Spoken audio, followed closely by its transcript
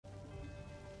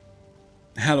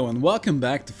Hello and welcome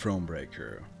back to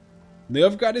ThroneBreaker.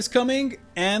 Nilfgaard is coming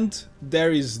and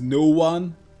there is no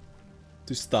one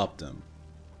to stop them.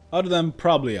 Other than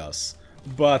probably us.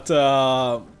 But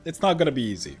it's not gonna be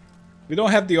easy. We don't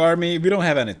have the army, we don't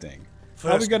have anything.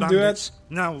 How are we gonna do it?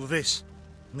 Now this.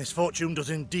 Misfortune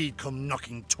does indeed come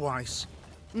knocking twice.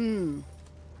 In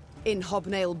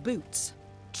hobnail boots,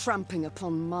 tramping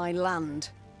upon my land.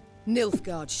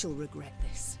 Nilfgaard shall regret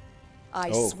this. I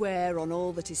swear on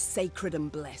all that is sacred and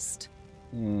blessed.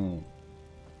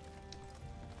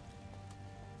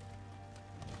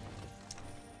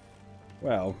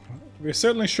 Well, we're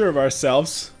certainly sure of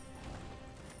ourselves.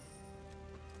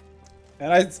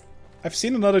 And I've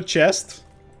seen another chest.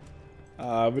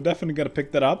 We're definitely gonna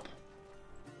pick that up.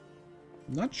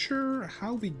 Not sure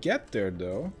how we get there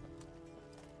though.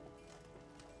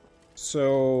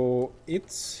 So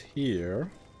it's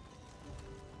here.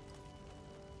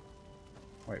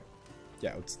 Wait,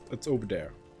 yeah, it's over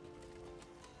there.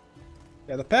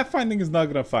 Yeah, the pathfinding is not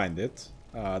gonna find it.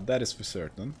 That is for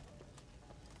certain.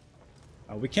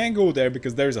 We can't go there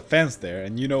because there's a fence there,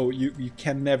 and you know you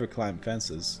can never climb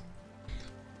fences.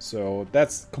 So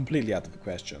that's completely out of the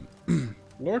question.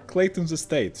 Lord Clayton's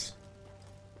estate.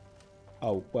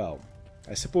 Oh, well,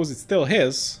 I suppose it's still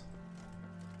his.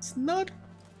 It's not...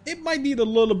 It might need a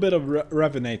little bit of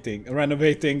renovating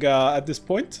at this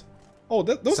point. Oh,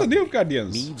 those are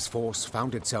Nilfgaardians. Neve's force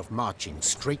found itself marching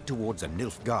straight towards a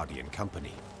Nilfgaardian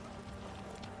company.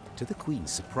 To the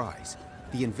Queen's surprise,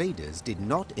 the invaders did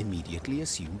not immediately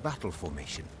assume battle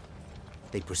formation.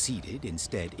 They proceeded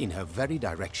instead in her very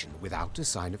direction without a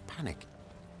sign of panic.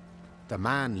 The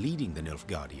man leading the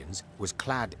Nilfgaardians was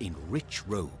clad in rich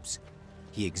robes.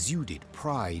 He exuded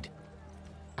pride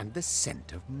and the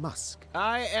scent of musk.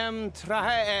 I am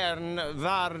Trahaern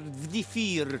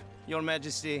Vardifir, Your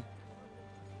Majesty.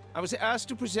 I was asked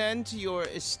to present your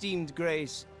esteemed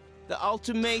grace the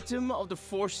ultimatum of the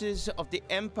forces of the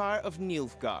Empire of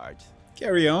Nilfgaard.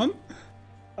 Carry on.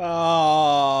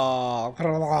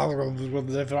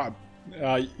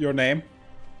 Your name?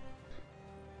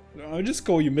 I'll just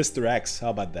call you Mr. X.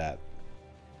 How about that?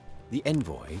 The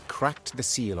envoy cracked the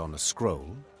seal on a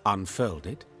scroll, unfurled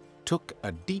it, took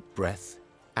a deep breath,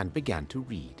 and began to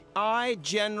read. I,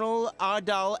 General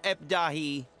Ardal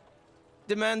Ebdahi,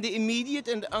 demand the immediate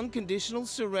and unconditional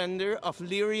surrender of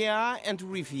Lyria and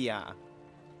Rivia.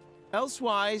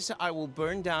 Elsewise, I will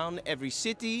burn down every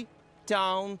city,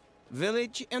 town,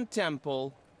 village, and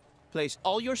temple, place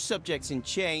all your subjects in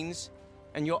chains,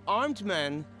 and your armed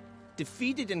men,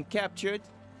 defeated and captured,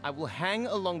 I will hang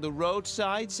along the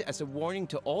roadsides as a warning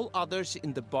to all others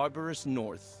in the barbarous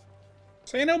north.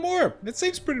 Say no more. That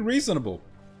seems pretty reasonable.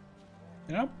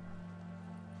 You know?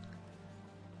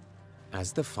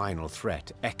 As the final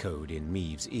threat echoed in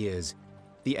Meve's ears,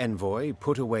 the envoy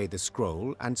put away the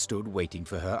scroll and stood waiting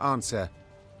for her answer,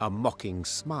 a mocking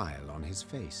smile on his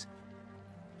face.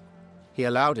 He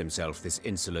allowed himself this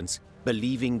insolence,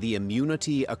 believing the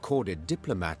immunity accorded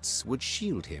diplomats would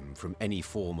shield him from any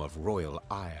form of royal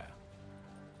ire.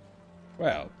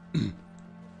 Well,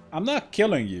 I'm not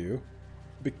killing you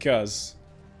because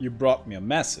you brought me a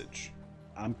message.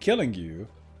 I'm killing you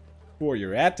for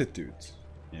your attitude,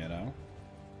 you know?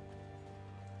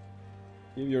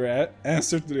 Give your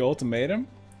answer to the ultimatum?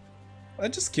 I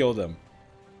just killed them.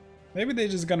 Maybe they're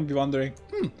just gonna be wondering,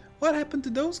 what happened to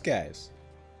those guys?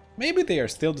 Maybe they are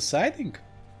still deciding.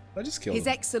 I just killed His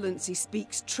them. Excellency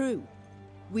speaks true.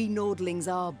 We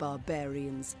Nordlings are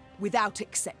barbarians, without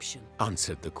exception.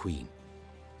 Answered the Queen.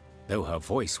 Though her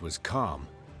voice was calm,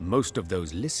 most of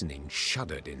those listening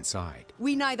shuddered inside.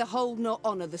 We neither hold nor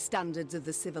honor the standards of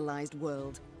the civilized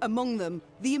world. Among them,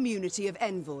 the immunity of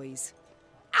envoys.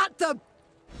 At the...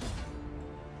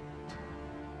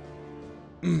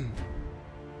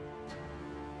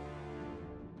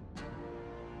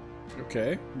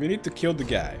 Okay, we need to kill the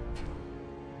guy.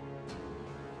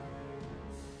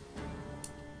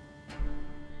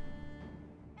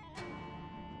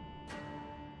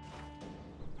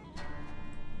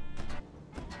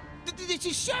 This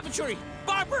is savagery!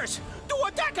 Barbarous! To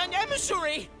attack an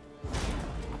emissary!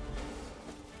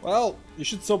 Well, you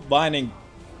should stop whining.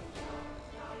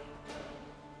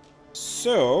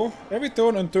 So, every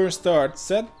turn on turn start,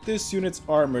 set this unit's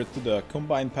armor to the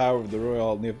combined power of the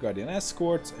Royal Nilfgaardian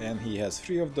Escort, and he has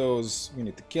 3 of those. We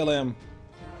need to kill him.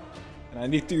 And I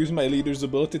need to use my leader's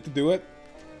ability to do it.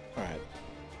 Alright.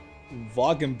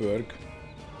 Wagenburg.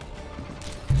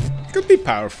 Could be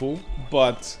powerful,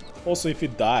 but also if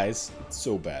it dies, it's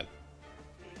so bad.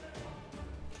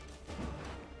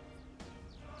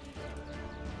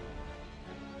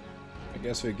 I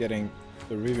guess we're getting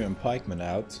the Rivian Pikemen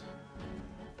out.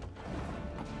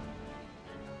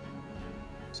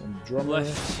 Some drummer.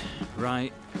 Left,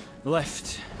 right,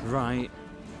 left, right.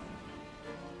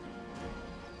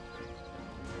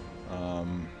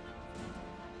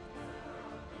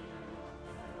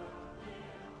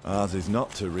 Ours is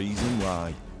not to reason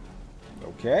why.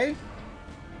 Okay.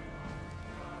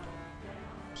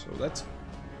 So that's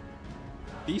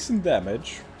decent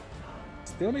damage.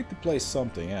 Still need to play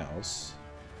something else.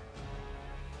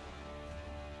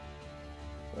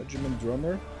 Regiment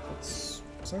drummer. Let's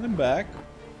send him back.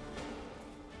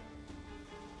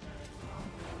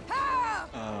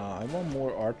 I want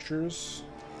more archers.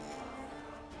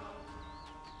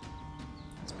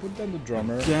 Let's put down the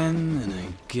drummer. Again and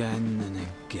again and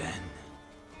again.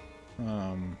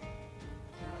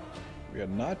 We are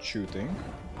not shooting.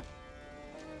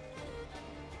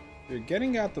 We're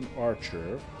getting out an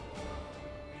archer.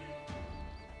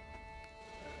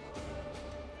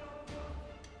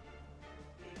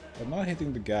 But not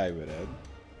hitting the guy with it.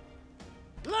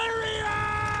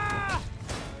 Lyria!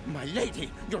 My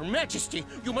lady, your majesty,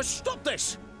 you must stop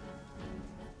this!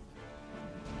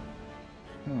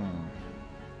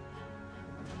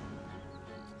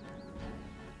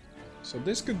 So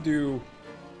this could do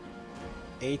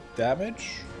 8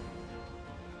 damage.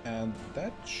 And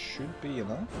that should be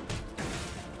enough.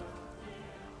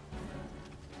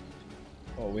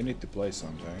 Oh, we need to play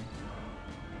something.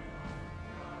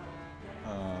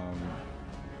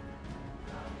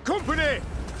 Company!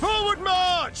 Forward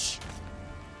march!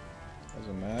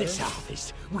 Doesn't matter. This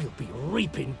harvest we'll be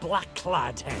reaping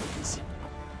black-clad hens.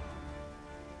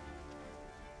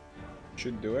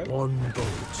 Should do it. One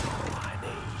boat's all I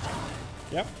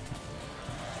need. Yep.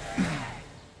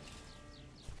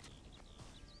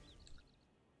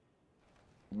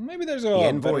 Maybe there's a The better way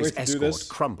envoy's to do this. escort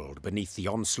crumbled beneath the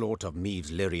onslaught of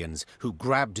Maeve's Lyrians, who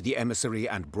grabbed the emissary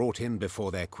and brought him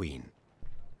before their queen.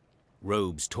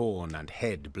 Robes torn and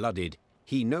head blooded,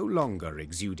 he no longer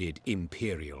exuded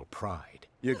imperial pride.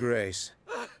 Your Grace,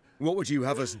 what would you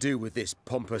have us do with this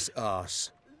pompous arse?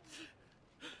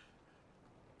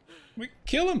 We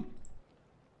kill him.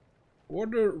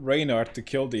 Order Reynard to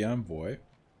kill the envoy.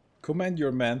 Command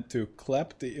your men to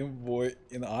clap the envoy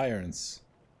in irons.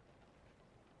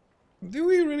 Do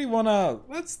we really wanna...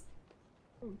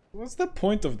 What's the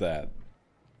point of that?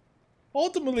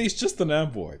 Ultimately, it's just an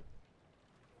envoy.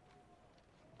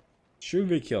 Should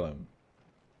we kill him?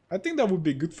 I think that would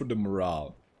be good for the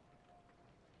morale.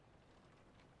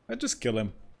 I'd just kill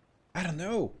him. I don't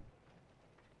know.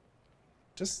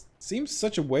 Just seems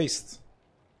such a waste.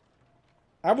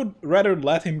 I would rather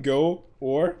let him go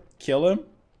or kill him.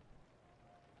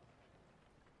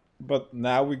 But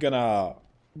now we're gonna...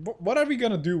 What are we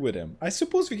gonna do with him? I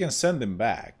suppose we can send him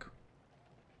back.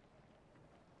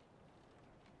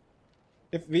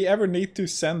 If we ever need to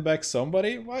send back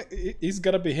somebody, why, it's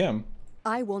gotta be him.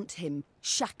 I want him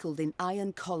shackled in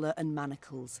iron collar and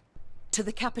manacles. To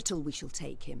the capital we shall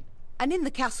take him. And in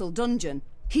the castle dungeon,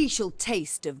 he shall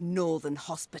taste of northern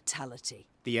hospitality.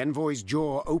 The envoy's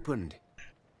jaw opened,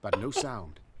 but no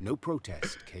sound, no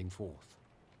protest came forth.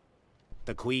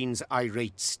 The queen's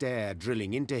irate stare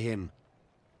drilling into him,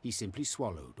 he simply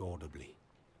swallowed audibly.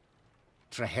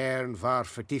 Traherne var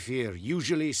Fetifir,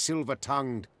 usually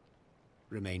silver-tongued,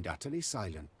 remained utterly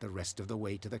silent the rest of the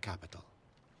way to the capital.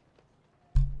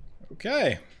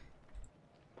 Okay.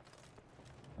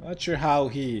 I'm not sure how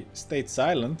he stayed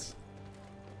silent.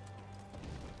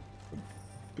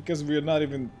 Because we're not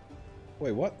even...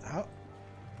 Wait, what?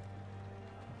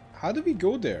 How do we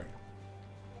go there?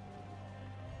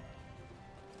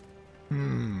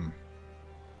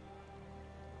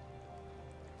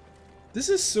 This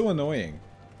is so annoying.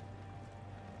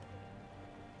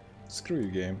 Screw you,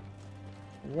 game.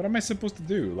 What am I supposed to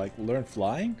do? Like, learn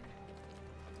flying?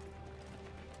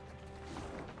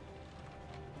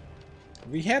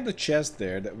 We had the chest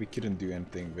there that we couldn't do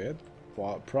anything with.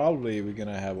 Well, probably we're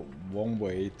gonna have one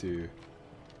way to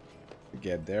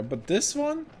get there. But this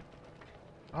one?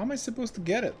 How am I supposed to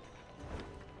get it?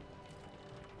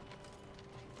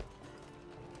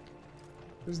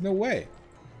 There's no way.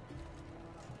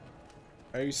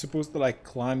 Are you supposed to like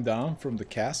climb down from the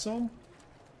castle?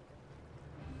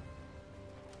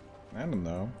 I don't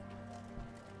know.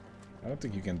 I don't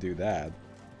think you can do that.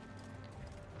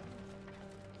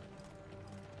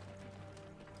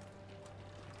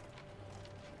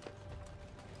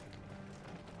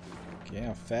 Okay,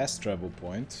 a fast travel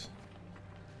point.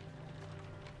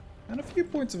 And a few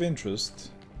points of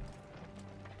interest.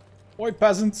 Oi,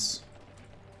 peasants!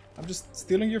 I'm just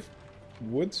stealing your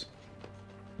wood.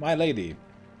 My lady,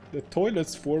 the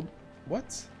toilets for...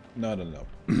 What? No.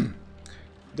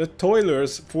 The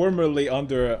toilers formerly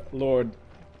under Lord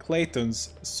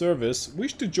Clayton's service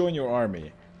wish to join your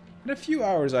army. In a few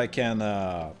hours I can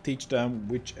teach them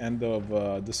which end of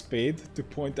the spade to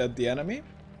point at the enemy.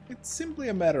 It's simply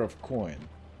a matter of coin.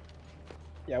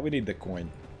 Yeah, we need the coin.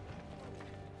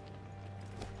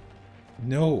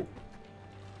 No.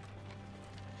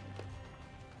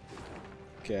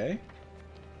 Okay.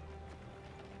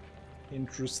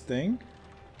 Interesting.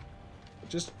 It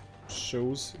just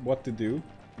shows what to do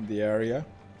in the area.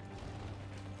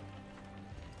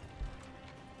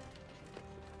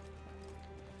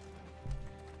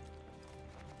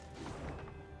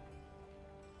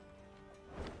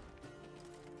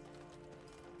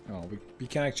 Oh, we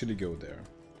can actually go there.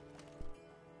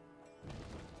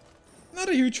 Not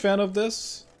a huge fan of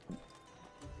this.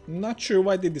 Not sure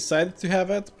why they decided to have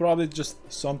it. Probably just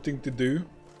something to do.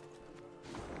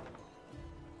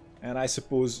 And I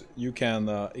suppose you can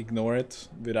ignore it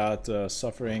without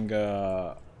suffering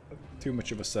too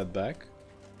much of a setback.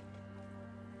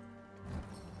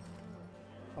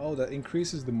 Oh, that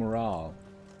increases the morale.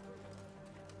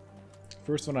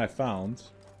 First one I found,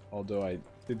 although I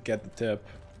did get the tip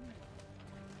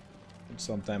from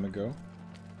some time ago.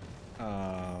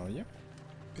 Yeah.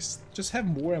 Just have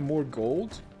more and more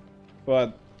gold,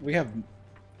 but we have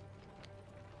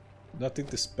nothing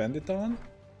to spend it on.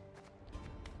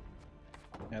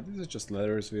 Yeah, these are just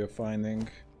letters we are finding.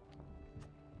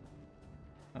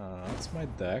 That's my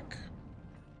deck.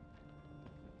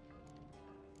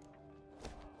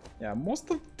 Yeah,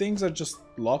 most of the things are just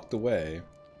locked away.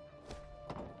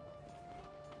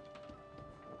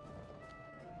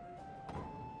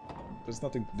 There's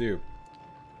nothing to do.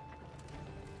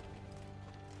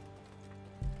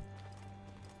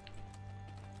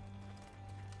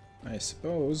 I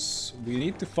suppose we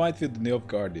need to fight with the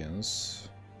Nilfgaardians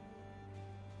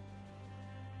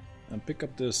and pick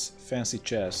up this fancy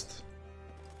chest.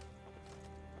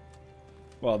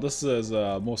 Well, this is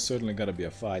most certainly gonna be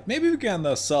a fight. Maybe we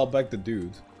can sell back the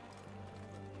dude.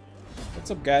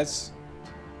 What's up, guys?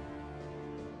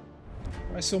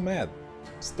 Why so mad?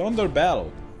 It's Thunder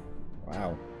Battle.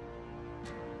 Wow.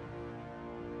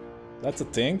 That's a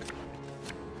thing.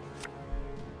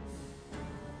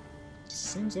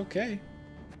 Seems okay.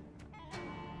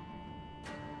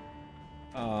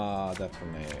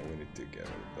 Definitely we need to get rid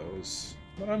of those.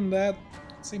 But other than that,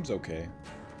 it seems okay.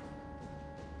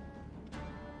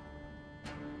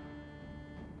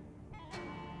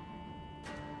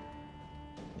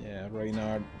 Yeah,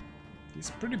 Reynard, he's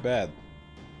pretty bad.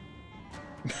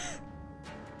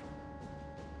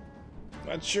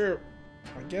 But sure,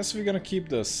 I guess we're gonna keep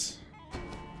this.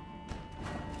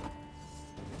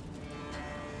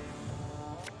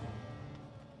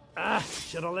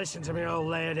 Should have listened to me, old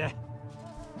lady.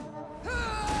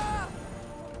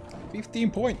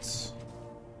 15 points.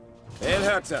 El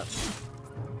Herzer.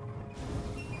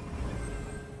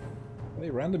 They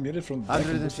random muted from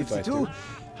 152,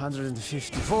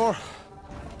 154.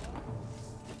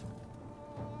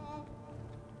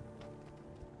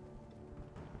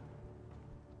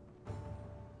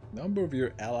 Number of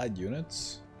your allied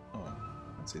units. Oh,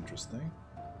 that's interesting.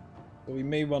 So we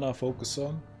may wanna focus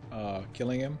on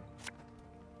killing him.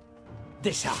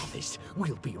 This harvest,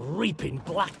 we'll be reaping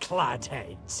black-clad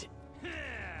heads.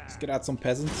 Let's get out some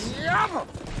peasants.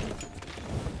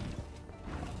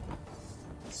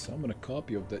 Summon a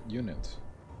copy of that unit.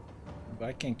 But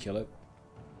I can't kill it.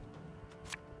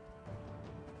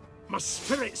 My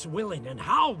spirit's willing and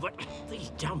how, but these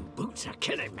damn boots are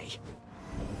killing me.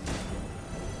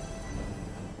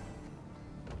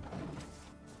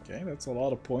 Okay, that's a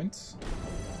lot of points.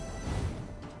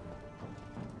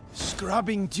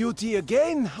 Scrubbing duty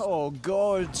again? Oh,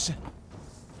 gods.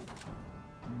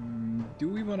 Do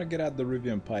we want to get at the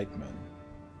Rivian pikemen?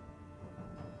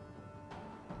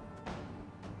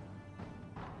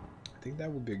 I think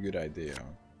that would be a good idea.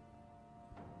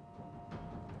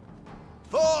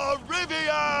 For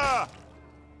Rivia!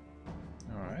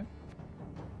 Alright.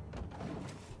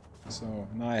 So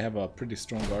now I have a pretty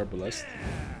strong arbalest.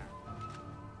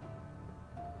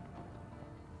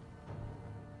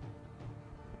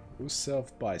 Boost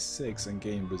self by 6 and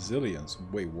gain resilience.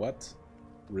 Wait, what?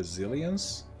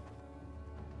 Resilience?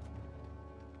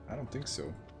 I don't think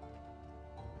so.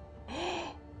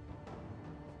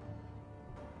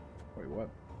 Wait, what?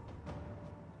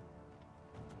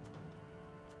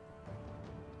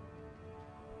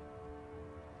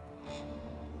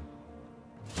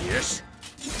 Yes?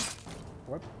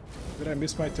 What? Did I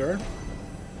miss my turn?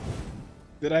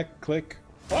 Did I click?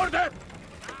 Order!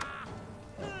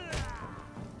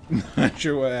 Not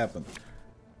sure what happened.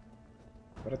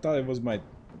 But I thought it was my...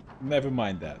 Never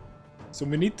mind that. So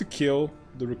we need to kill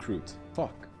the recruit.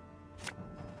 Fuck.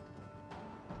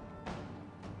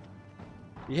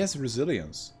 He has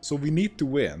resilience, so we need to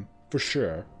win, for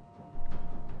sure.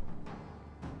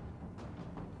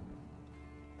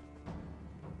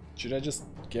 Should I just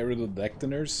get rid of the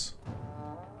Dectoners?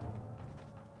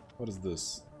 What is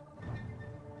this?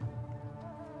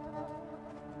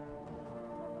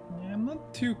 Yeah, I'm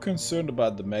not too concerned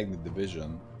about the Magnet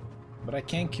Division, but I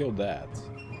can't kill that.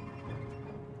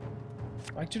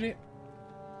 Actually,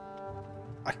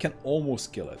 I can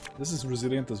almost kill it. This is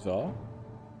resilient as well.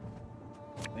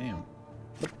 Damn.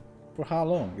 But for how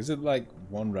long? Is it like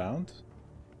 1 round?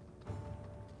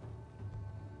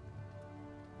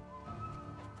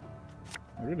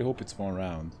 I really hope it's 1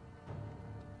 round.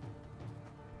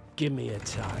 Give me a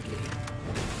target.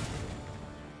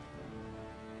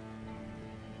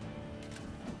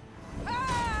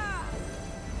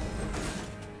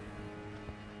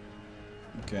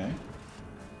 Okay.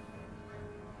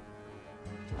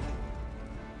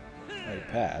 I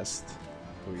passed.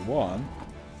 So we won.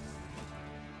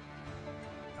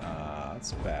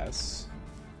 Let's pass.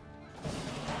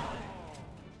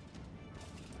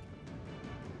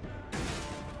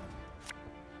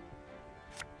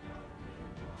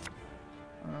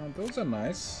 Those are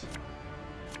nice.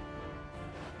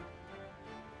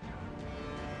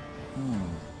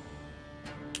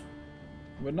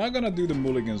 We're not gonna do the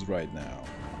mulligans right now.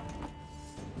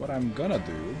 What I'm gonna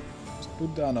do is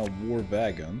put down a war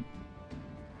wagon.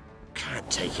 Can't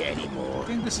take it anymore. I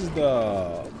think this is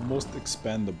the most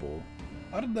expendable,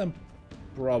 other than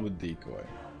probably decoy.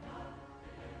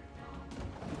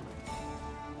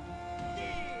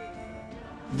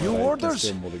 New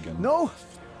orders? No?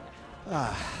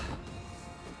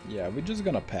 Yeah, we're just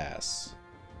gonna pass.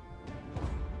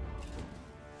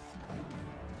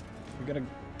 We're gonna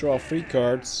draw 3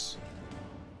 cards.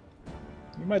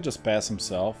 He might just pass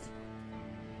himself.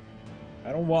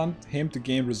 I don't want him to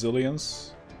gain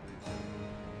resilience.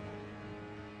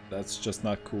 That's just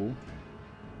not cool.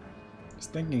 He's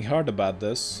thinking hard about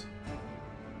this.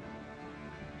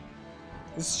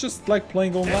 It's just like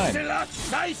playing online.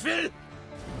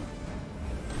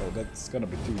 Oh, that's gonna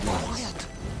be too long. Quiet!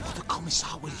 The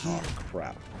Commissar will hear. Oh,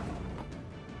 crap.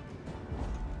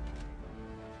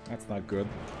 That's not good.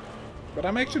 But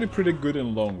I'm actually pretty good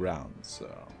in long rounds,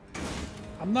 so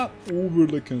I'm not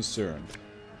overly concerned.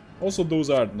 Also, those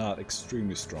are not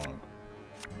extremely strong.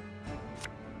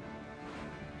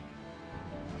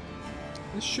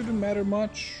 This shouldn't matter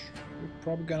much. We're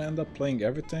probably gonna end up playing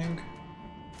everything.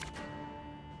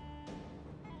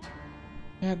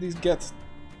 Yeah, these get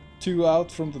 2 out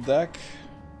from the deck.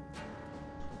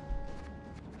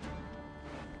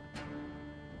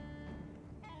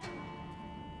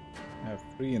 I have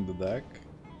 3 in the deck.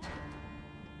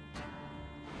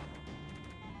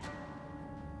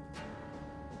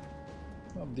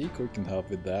 Well, decoy can help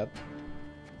with that.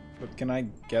 But can I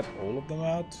get all of them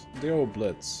out? They're all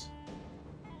blitz.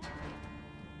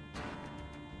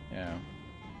 Yeah.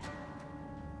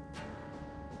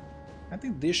 I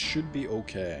think this should be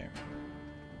okay.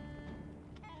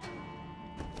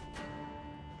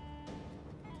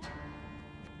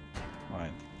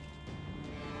 Fine.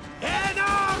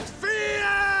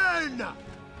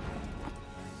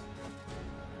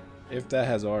 If that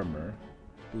has armor,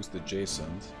 boost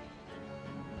adjacent.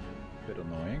 Bit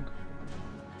annoying.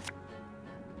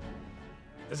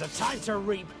 There's a time to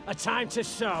reap, a time to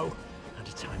sow, and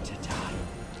a time to die.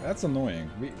 That's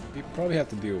annoying. We probably have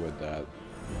to deal with that.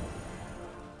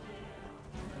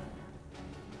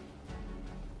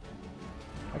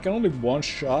 I can only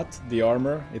one-shot the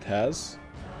armor it has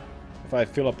if I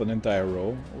fill up an entire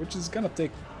row, which is gonna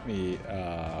take me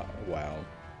a while.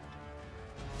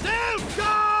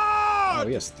 Oh,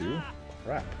 he has 2?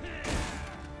 Crap.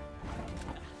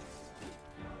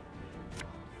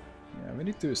 Yeah, we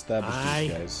need to establish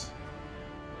these guys.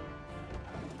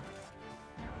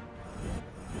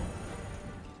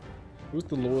 Who's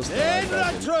the lowest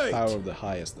ally and power of the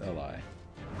highest ally?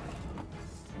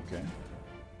 Okay.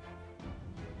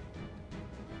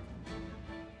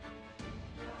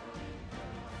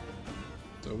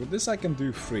 So with this I can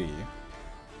do 3.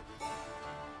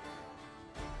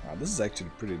 Wow, this is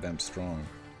actually pretty damn strong.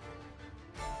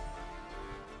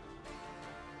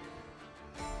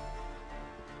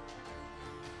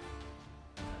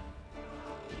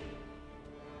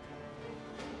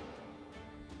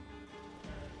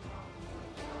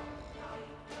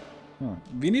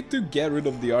 We need to get rid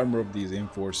of the armor of these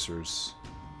enforcers.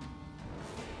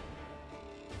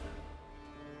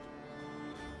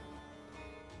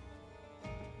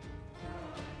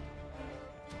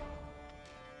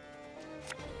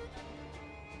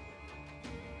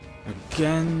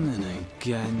 Again and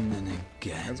again and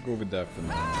again. Let's go with that for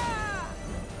now.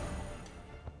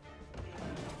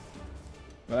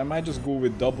 But I might just go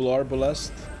with double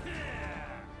arbalest.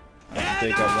 And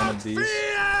take out one of these.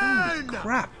 Holy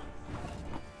crap!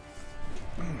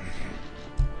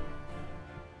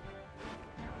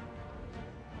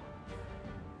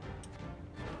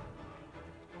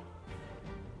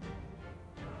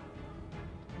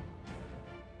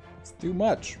 It's too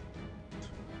much.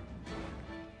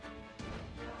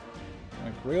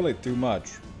 Like, really too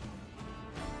much.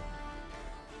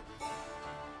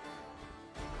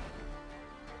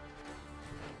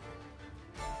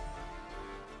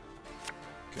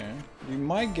 Okay, we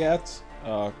might get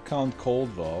Count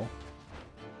Coldwell.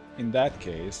 In that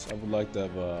case, I would like to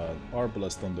have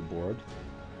Arbalest on the board.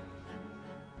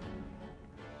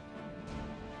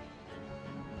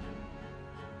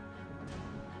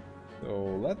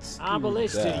 So let's do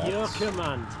Arbalest that. at your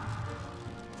command.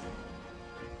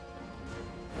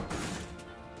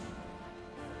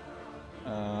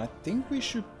 I think we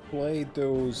should play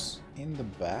those in the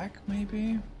back,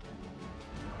 maybe?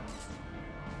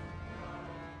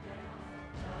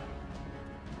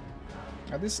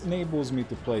 Now this enables me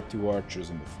to play 2 archers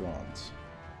in the front.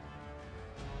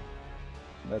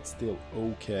 That's still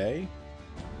okay.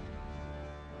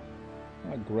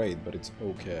 Not great, but it's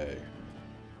okay.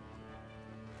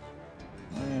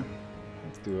 Yeah,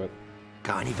 let's do it.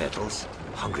 Got any victuals?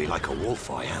 Hungry like a wolf,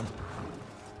 I am.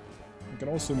 I can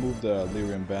also move the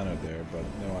Lyrian banner there, but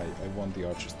no, I want the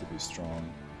archers to be strong.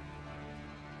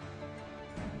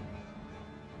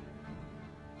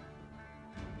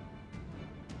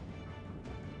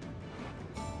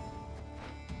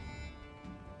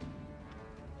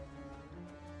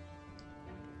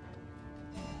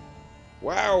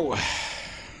 Wow!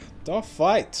 Tough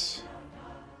fight!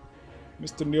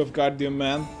 Mr. Nilfgaardian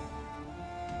man.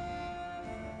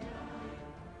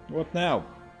 What now?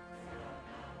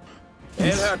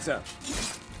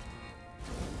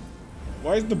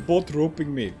 Why is the bot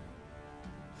roping me?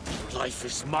 Life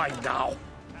is mine now.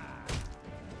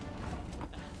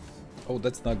 Oh,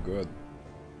 that's not good.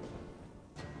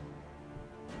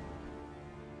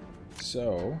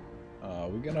 So,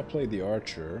 we're gonna play the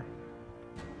archer.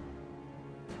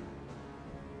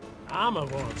 Armor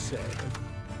won't save.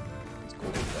 Let's go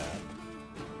with that.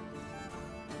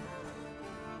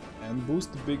 And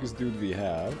boost the biggest dude we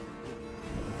have.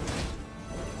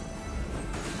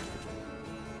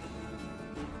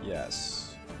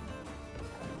 Yes.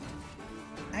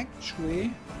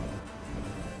 Actually...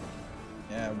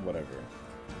 yeah, whatever.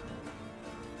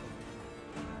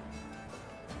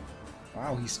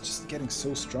 Wow, he's just getting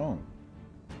so strong.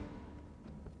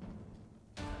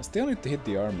 I still need to hit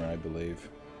the armor, I believe.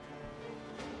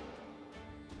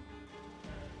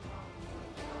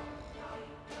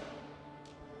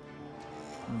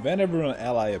 Whenever an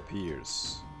ally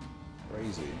appears.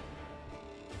 Crazy.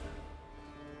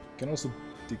 Can also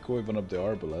decoy one of the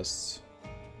arbalests.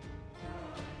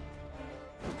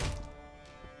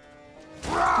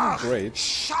 Not great.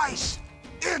 Scheiß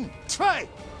in tray.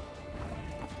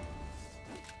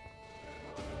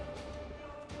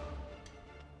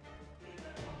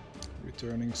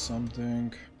 Returning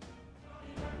something.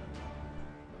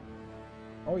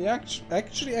 Oh yeah,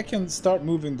 actually I can start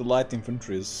moving the light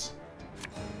infantries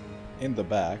in the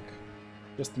back,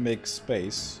 just to make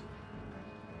space.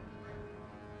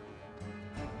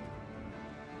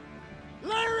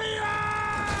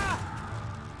 Lyria!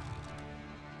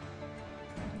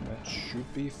 That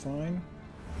should be fine.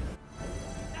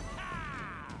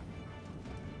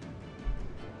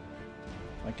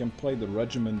 I can play the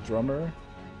regiment drummer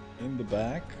in the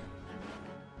back.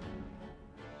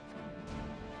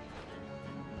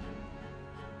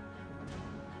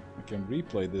 I can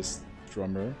replay this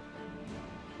drummer.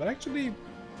 But actually,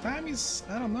 time is,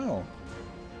 I don't know.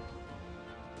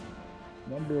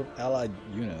 Number of allied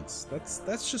units.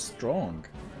 That's just strong.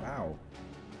 Wow.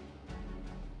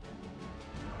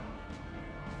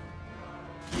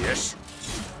 Yes.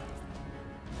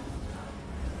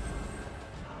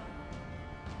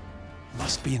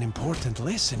 Must be an important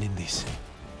lesson in this.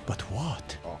 But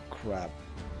what? Oh crap.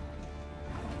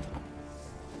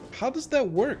 How does that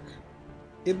work?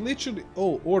 It literally...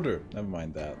 oh, order. Never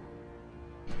mind that.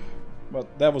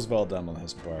 But that was well done on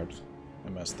his part. I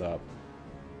messed up.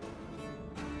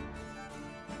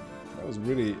 That was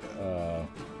really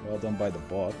well done by the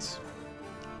bots.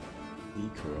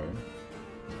 Decoy.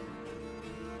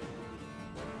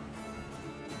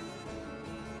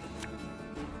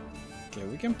 Okay,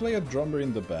 we can play a drummer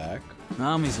in the back.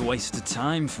 Army's a waste of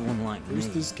time for one like me. Who's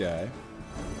this guy?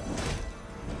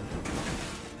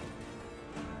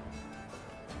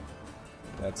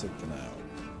 That's it for now.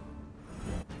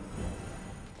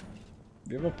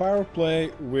 We have a power play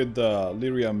with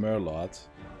Lyria Merlot.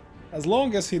 As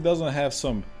long as he doesn't have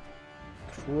some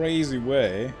crazy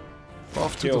way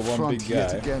off to kill the one front big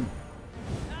yet guy. again.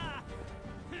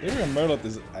 Lyrian Merlot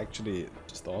is actually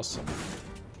just awesome.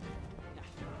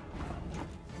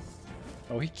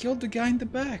 Oh, he killed the guy in the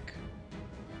back.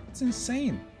 That's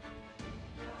insane.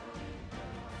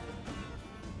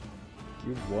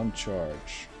 Give one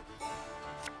charge.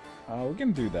 We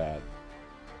can do that.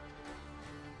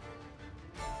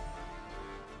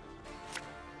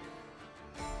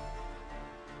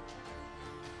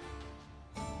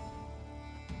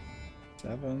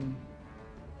 Seven.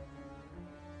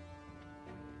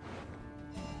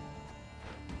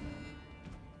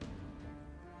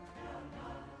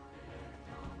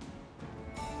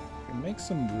 Can make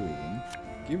some room.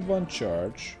 Give one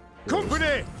charge. First.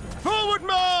 Company! Forward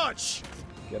march!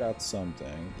 Get out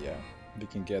something. Yeah, we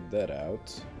can get that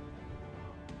out.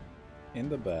 In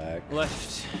the back.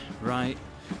 Left, right,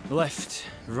 left,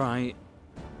 right.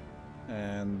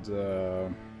 And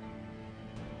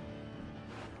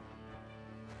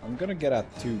I'm gonna get out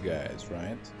two guys,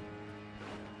 right?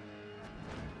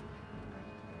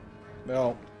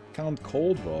 Well, Count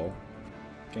Coldwell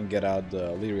can get out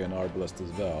the Lyrian Arbalest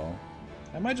as well.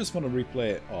 I might just want to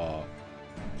replay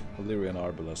Lyrian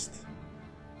Arbalest.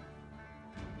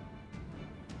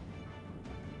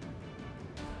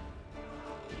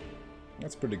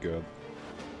 That's pretty good.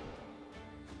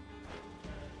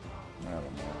 I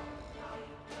don't know.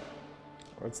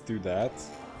 Let's do that.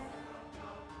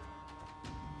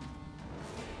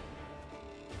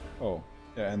 Oh,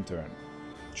 yeah, end turn.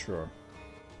 Sure.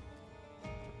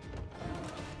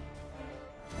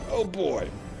 Oh boy!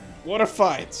 What a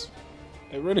fight!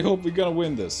 I really hope we're gonna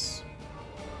win this.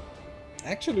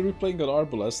 Actually replaying that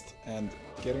Arbalest and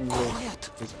getting rid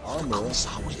of his armor. That's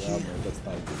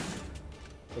not good.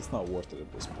 That's not worth it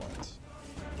at this point.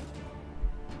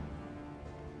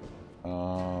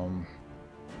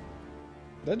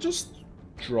 Let's just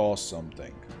draw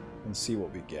something and see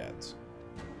what we get.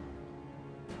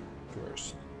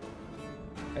 First.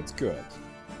 That's good.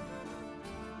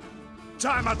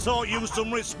 Time I taught you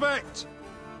some respect.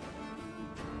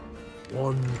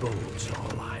 One boat's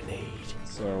all I need.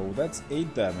 So that's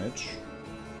 8 damage.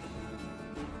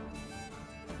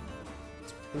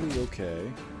 It's pretty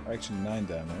okay. Actually 9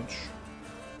 damage.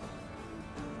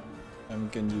 And we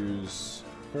can use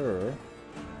her.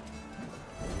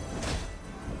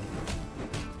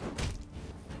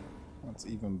 That's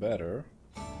even better.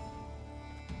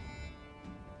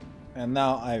 And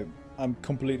now I'm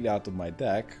completely out of my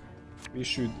deck. We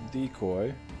should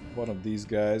decoy one of these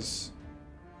guys,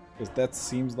 because that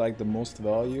seems like the most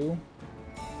value.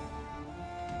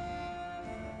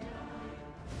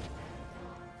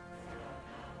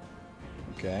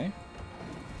 Okay.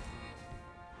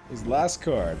 His last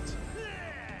card.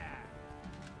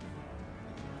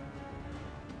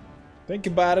 Think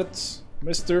about it,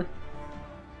 mister.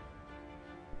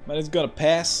 Man, it's gonna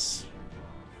pass.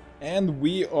 And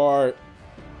we are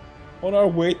on our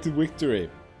way to victory.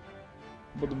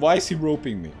 But why is he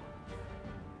roping me?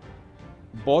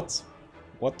 But,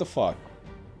 what the fuck?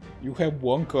 You have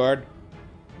one card.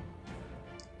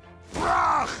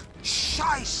 Brach!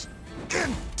 Scheiß!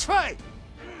 In zwei!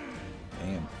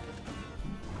 Damn.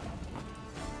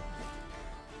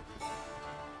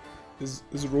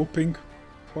 Is roping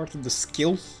part of the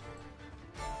skills?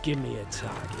 Give me a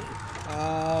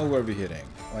target. Where are we hitting?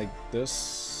 Like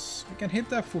this? We can hit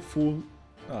that for full.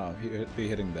 Oh, we're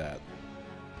hitting that.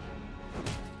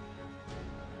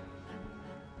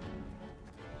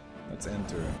 Let's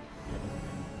enter.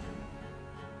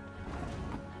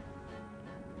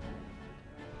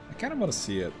 I kind of want to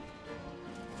see it.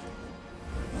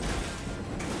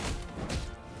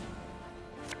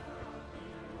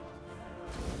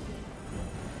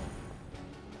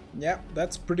 Yeah,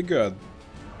 that's pretty good.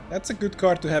 That's a good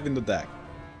card to have in the deck.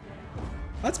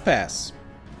 Let's pass.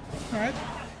 Alright.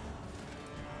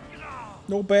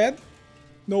 No bad.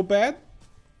 No bad.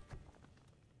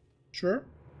 Sure.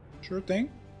 Sure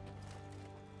thing.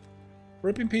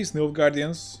 Rip in peace,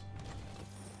 Nilfgaardians.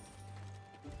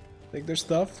 Take their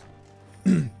stuff.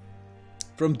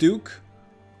 From Duke.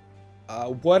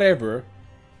 Whatever.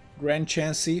 Grand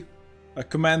Chancey. A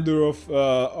commander of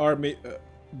Army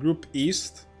Group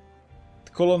East.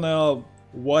 Colonel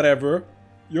whatever.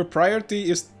 Your priority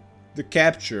is the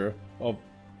capture of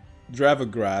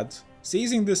Dravograd.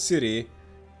 Seizing this city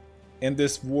in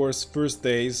this war's first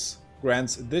days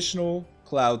grants additional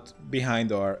clout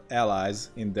behind our allies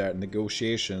in their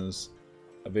negotiations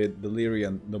with the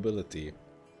Lyrian nobility.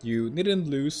 You needn't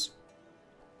lose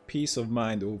peace of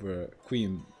mind over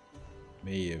Queen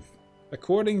Maeve.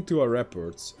 According to our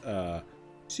reports,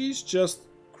 she's just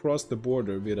cross the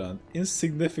border with an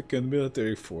insignificant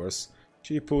military force,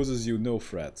 she poses you no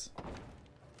threat.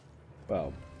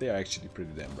 Well, they are actually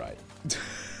pretty damn right.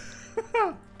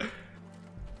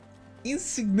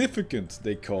 Insignificant,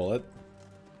 they call it.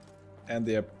 And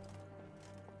they are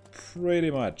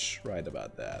pretty much right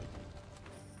about that.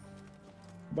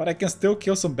 But I can still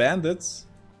kill some bandits.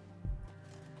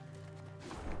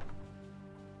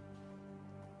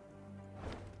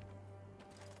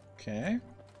 Okay.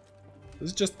 This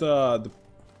is just the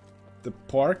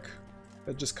park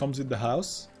that just comes with the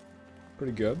house.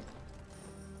 Pretty good.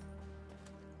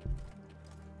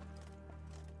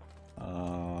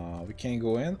 We can't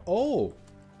go in. Oh!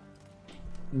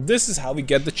 This is how we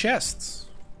get the chests.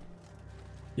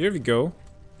 Here we go.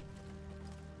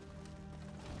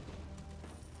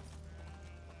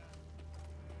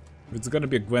 It's gonna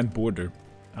be a grand border.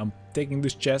 I'm taking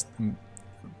this chest and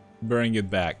burning it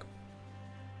back.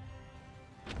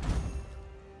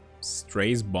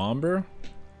 Strays bomber?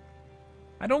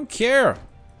 I don't care!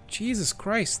 Jesus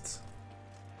Christ.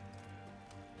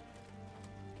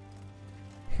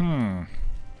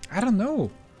 I don't know.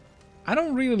 I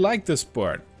don't really like this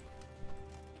part.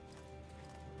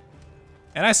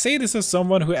 And I say this as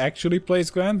someone who actually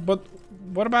plays Gwent, but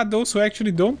what about those who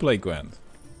actually don't play Gwent?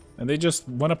 And they just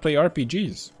want to play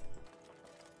RPGs?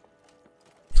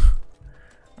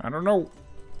 I don't know.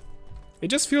 It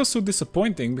just feels so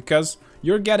disappointing because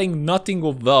you're getting nothing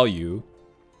of value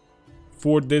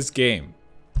for this game.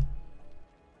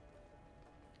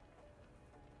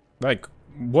 Like,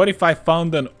 what if I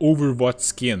found an Overwatch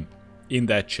skin in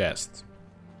that chest?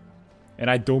 And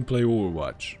I don't play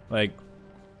Overwatch. Like,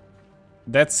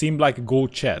 that seemed like a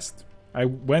gold chest. I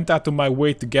went out of my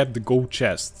way to get the gold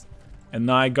chest. And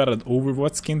now I got an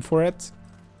Overwatch skin for it.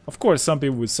 Of course, some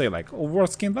people would say like,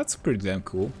 Overwatch skin, that's pretty damn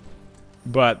cool.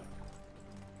 But,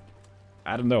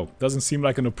 I don't know. Doesn't seem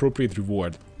like an appropriate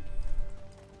reward.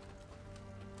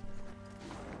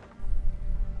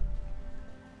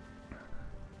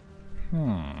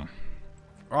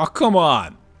 Oh, come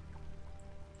on!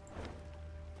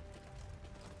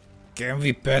 Can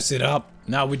we pass it up?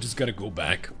 Now we just gotta go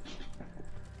back.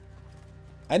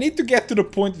 I need to get to the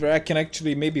point where I can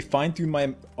actually maybe fine-tune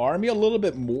my army a little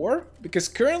bit more. Because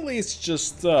currently it's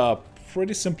just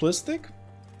pretty simplistic.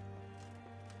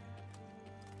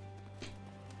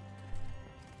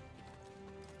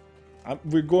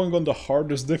 We're going on the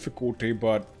hardest difficulty,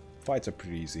 but fights are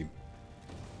pretty easy.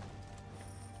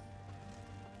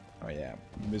 Oh yeah,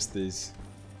 missed these.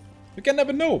 You can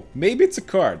never know. Maybe it's a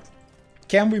card.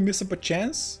 Can we miss up a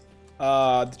chance?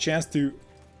 The chance to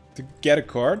get a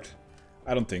card?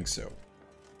 I don't think so.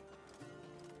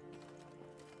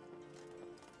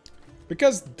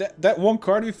 Because that one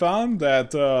card we found,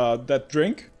 that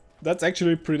drink, that's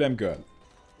actually pretty damn good.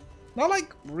 Not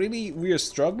like really we are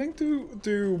struggling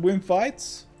to win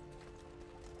fights.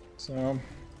 So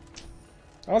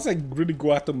I was like really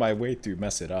go out of my way to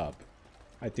mess it up.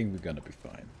 I think we're gonna be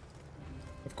fine.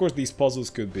 Of course these puzzles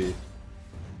could be...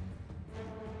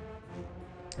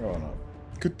 Oh no.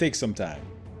 Could take some time.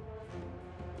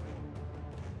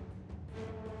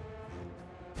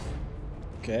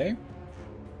 Okay.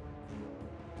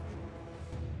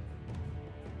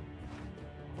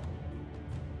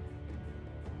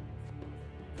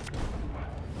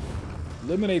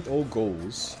 Eliminate all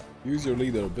goals. Use your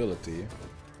leader ability.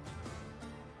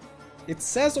 It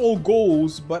says all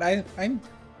goals, but I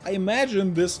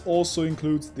imagine this also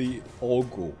includes the all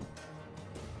goal.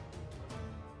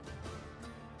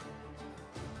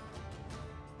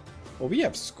 Oh, we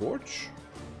have Scorch.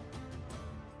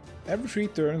 Every 3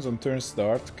 turns on turn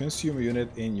start, consume a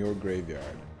unit in your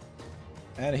graveyard.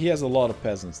 And he has a lot of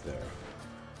peasants there.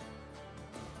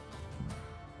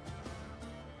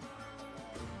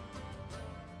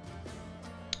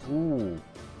 Ooh.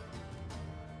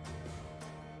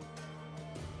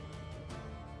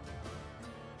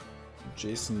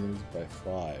 Jason units by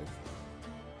 5.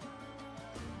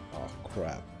 Oh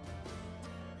crap.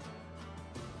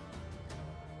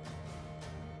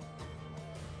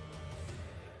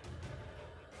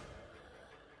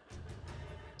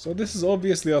 So this is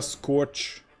obviously a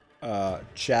Scorch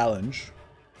challenge.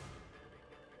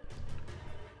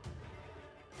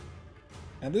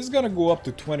 And this is gonna go up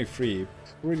to 23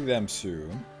 pretty damn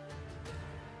soon.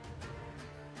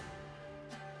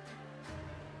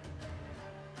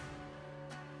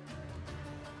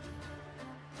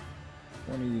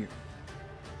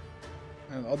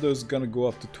 And others gonna go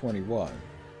up to 21.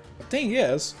 The thing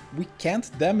is, we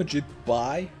can't damage it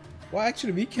by... Well,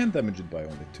 actually, we can damage it by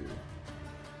only 2.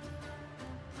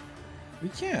 We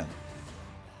can.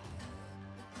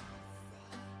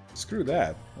 Screw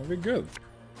that. We'll be good.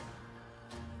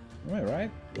 Am I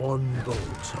right? One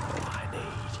bolt's all I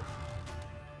need.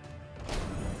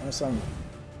 Unless I'm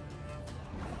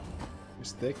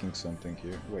mistaking something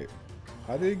here. Wait,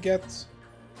 how did it get...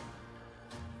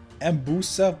 And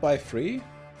boost self by 3?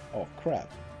 Oh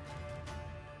crap.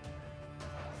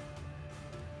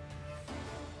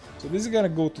 So this is gonna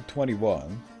go to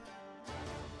 21.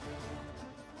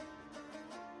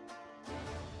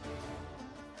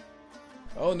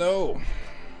 Oh no!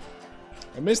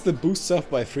 I missed the boost self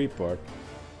by 3 part.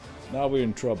 Now we're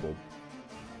in trouble.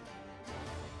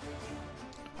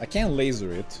 I can't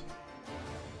laser it.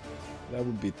 That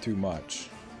would be too much.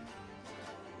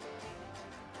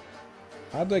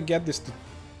 How do I get this to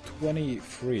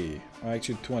 23? Or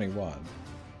actually 21?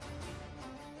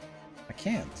 I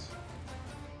can't.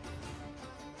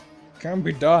 Can't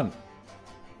be done.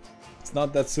 It's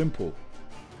not that simple.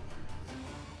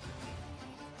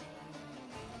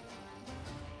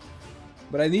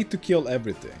 But I need to kill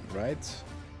everything, right?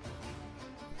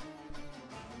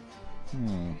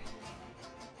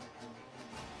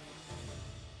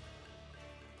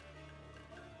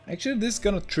 Actually, this is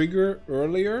gonna trigger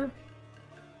earlier.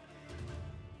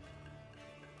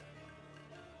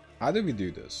 How do we do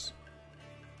this?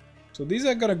 So these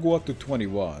are gonna go up to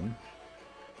 21.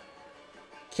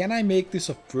 Can I make this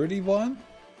a 31?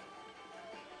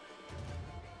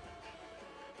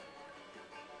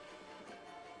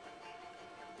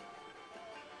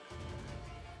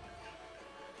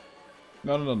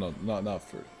 No, not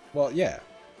 30. Well, yeah.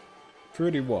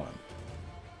 31.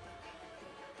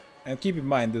 And keep in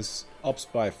mind, this ups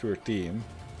by 13.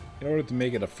 In order to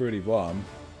make it a 31.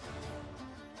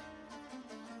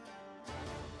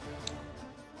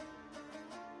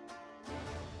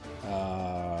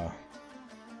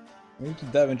 We need to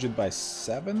damage it by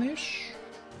 7-ish?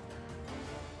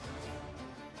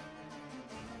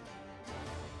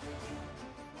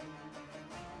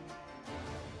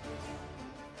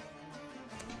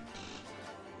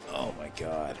 Oh my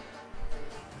god.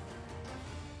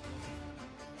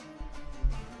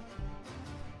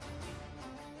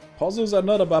 Puzzles are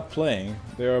not about playing,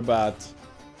 they're about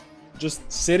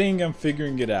just sitting and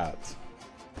figuring it out.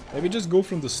 Maybe just go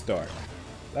from the start.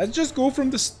 Let's just go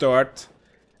from the start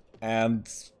and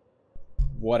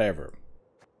whatever.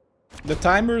 The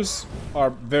timers are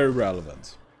very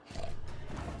relevant.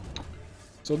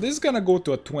 So this is gonna go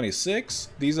to a 26,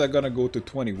 these are gonna go to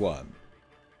 21.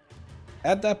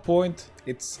 At that point,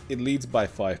 it leads by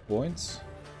 5 points.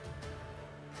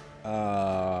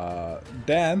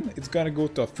 Then it's gonna go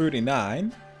to a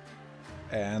 39,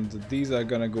 and these are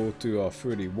gonna go to a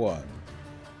 31.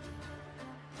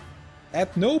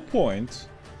 At no point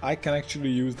I can actually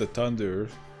use the thunder,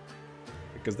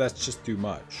 because that's just too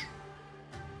much.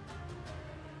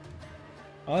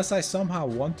 Unless I somehow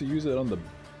want to use it on the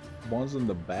ones on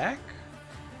the back?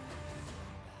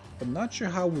 I'm not sure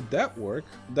how would that work.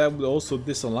 That would also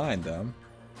disalign them.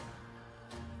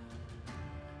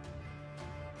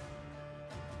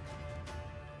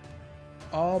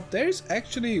 There's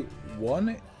actually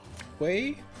one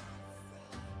way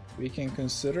we can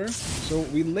consider. So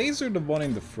we laser the one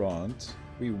in the front,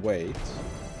 we wait.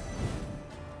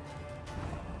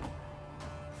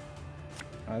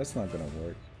 That's not gonna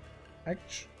work.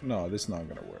 No, this is not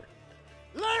gonna work.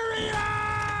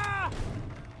 Lyria!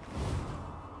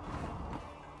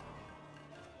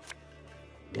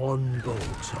 One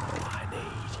bolt's all I need.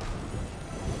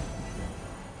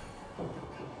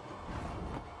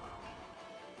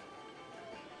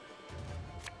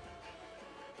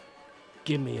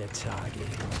 Give me a target.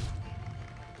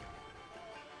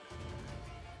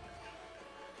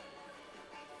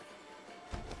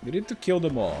 We need to kill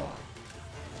them all.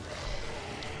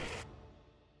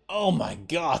 Oh my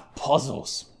god,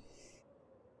 puzzles.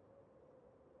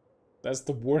 That's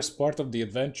the worst part of the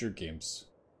adventure games.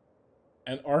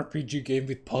 An RPG game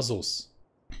with puzzles.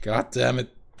 God damn it.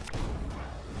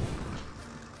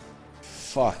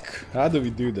 Fuck, how do we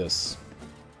do this?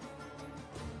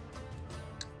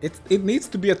 It needs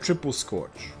to be a triple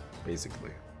scorch,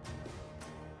 basically.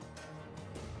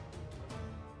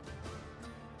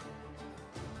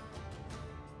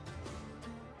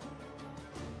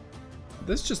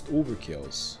 That's just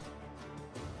overkills.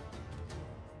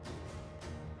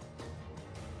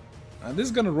 And this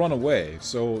is gonna run away,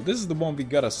 so this is the one we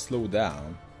gotta slow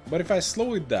down. But if I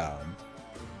slow it down,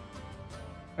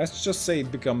 let's just say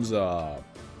it becomes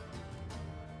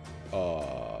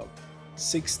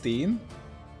 16.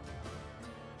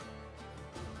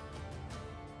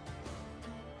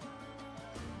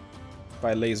 If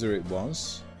I laser it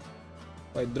once,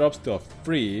 it drops to a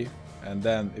 3, and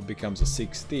then it becomes a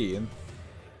 16.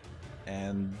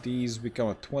 And these become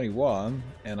a 21,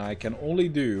 and I can only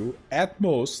do, at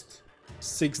most,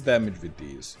 6 damage with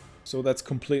these. So that's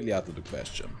completely out of the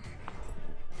question.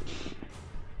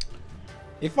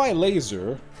 If I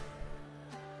laser,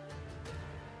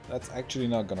 that's actually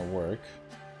not gonna work.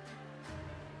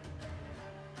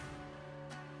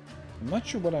 I'm not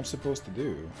sure what I'm supposed to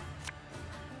do.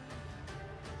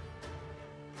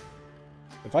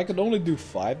 If I could only do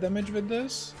 5 damage with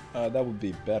this, that would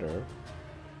be better.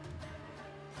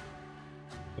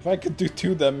 If I could do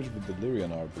 2 damage with the Lyrian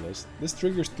Arbalist, this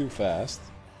triggers too fast.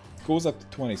 It goes up to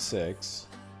 26.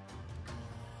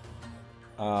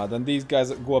 Then these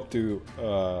guys go up to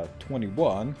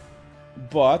 21.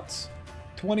 But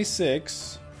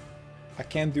 26, I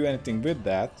can't do anything with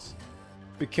that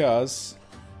because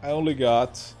I only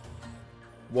got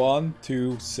 1,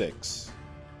 2, 6.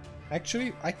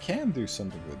 Actually, I can do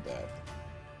something with that.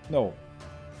 No.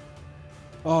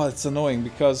 Oh, it's annoying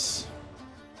because...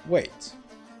 Wait.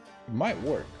 It might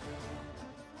work.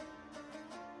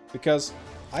 Because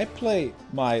I play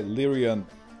my Lyrian...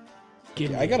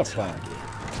 Okay, I got a plan.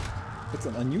 It's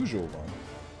an unusual one.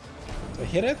 So I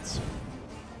hit it.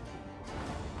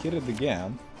 Hit it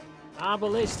again.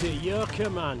 Arbalist at your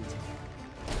command.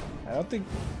 I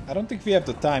don't think we have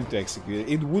the time to execute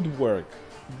it. It would work,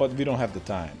 but we don't have the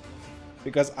time.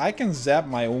 Because I can zap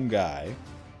my own guy.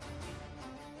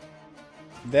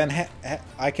 Then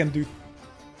I can do...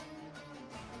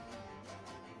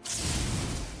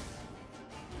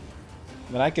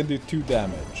 Then I can do 2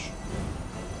 damage.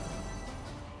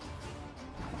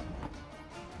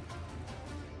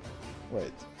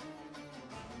 Wait.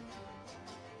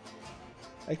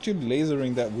 Actually,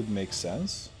 lasering that would make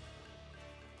sense.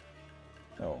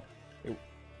 No.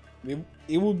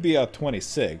 It would be a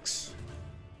 26.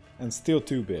 And still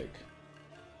too big.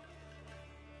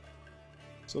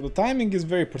 So the timing is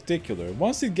very particular.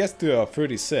 Once it gets to a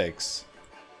 36,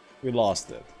 we lost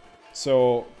it.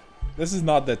 So this is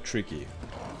not that tricky,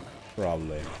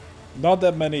 probably. Not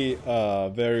that many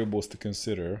variables to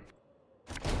consider.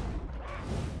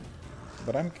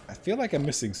 But I feel like I'm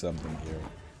missing something here.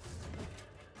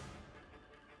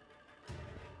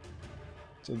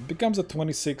 So it becomes a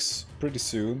 26 pretty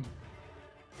soon.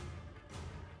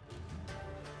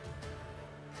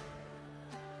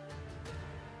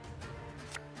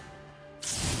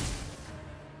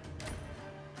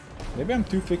 Maybe I'm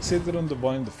too fixated on the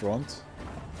one in the front,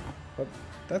 but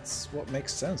that's what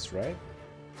makes sense, right?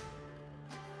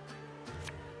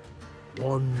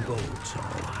 One bolt's all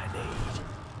I need.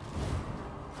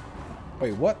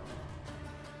 Wait, what?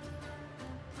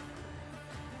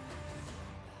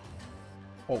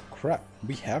 Oh crap,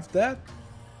 we have that?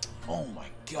 Oh my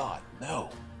god, no.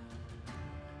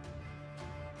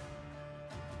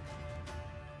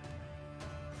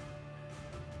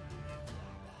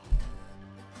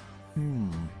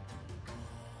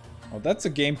 Oh, that's a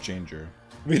game changer.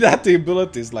 Without the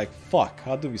abilities, like, fuck,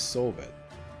 how do we solve it?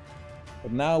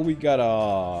 But now we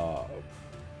gotta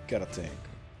think.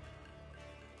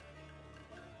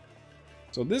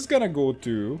 So this is gonna go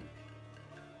to...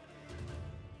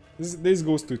 This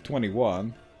goes to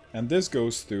 21, and this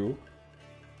goes to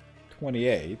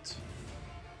 28.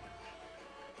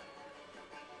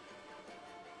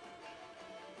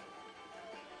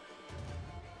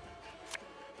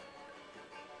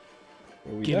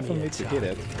 We definitely need to hit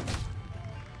it.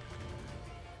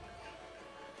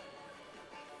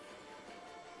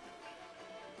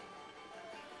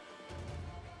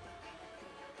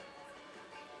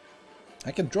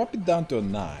 I can drop it down to a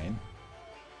 9.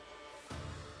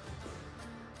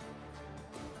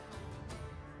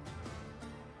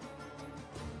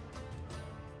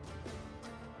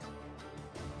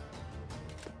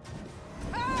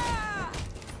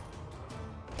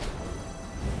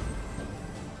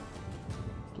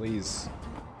 Please,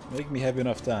 make me have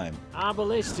enough time.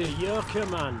 Arbalist at your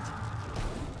command.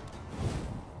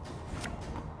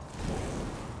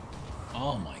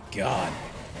 Oh my god.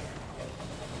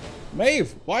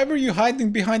 Maeve, why were you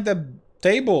hiding behind that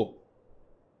table?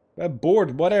 That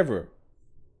board, whatever.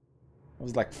 I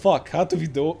was like, fuck, how do we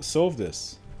solve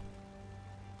this?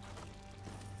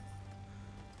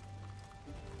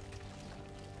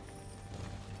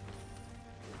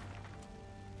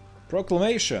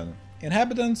 Proclamation.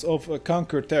 Inhabitants of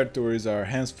conquered territories are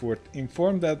henceforth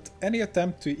informed that any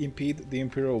attempt to impede the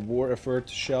Imperial war effort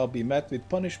shall be met with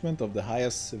punishment of the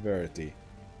highest severity.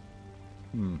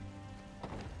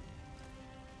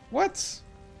 What?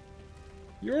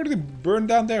 You already burned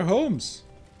down their homes.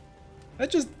 That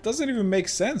just doesn't even make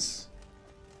sense.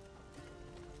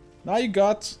 Now you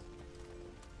got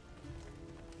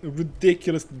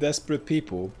ridiculous, desperate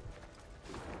people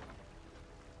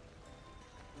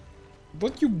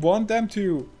Don't you want them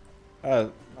to, I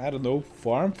don't know,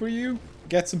 farm for you?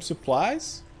 Get some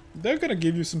supplies? They're gonna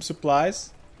give you some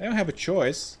supplies. They don't have a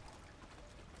choice.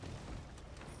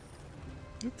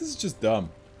 This is just dumb.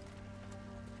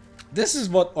 This is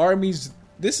what armies,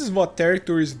 this is what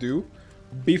territories do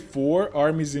before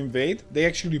armies invade. They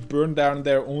actually burn down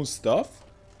their own stuff,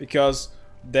 because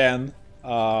then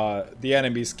the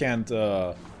enemies can't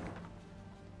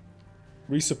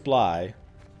resupply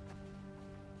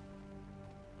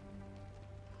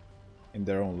in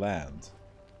their own land.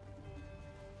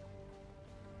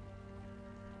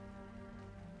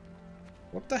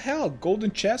 What the hell?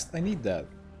 Golden chest? I need that.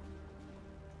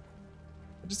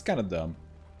 Just kind of dumb.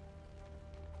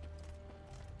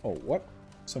 Oh, what?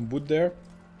 Some wood there?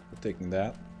 We're taking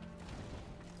that.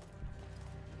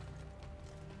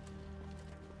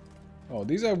 Oh,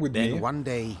 these are with me. Then one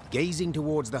day, gazing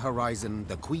towards the horizon,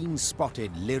 the Queen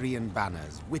spotted Lyrian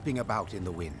banners whipping about in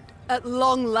the wind. At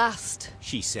long last,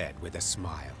 She said with a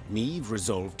smile. Meve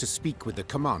resolved to speak with the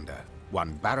commander,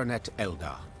 one Baronet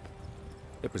Eldar.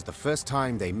 It was the first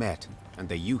time they met, and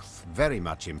the youth very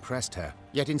much impressed her.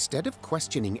 Yet instead of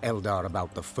questioning Eldar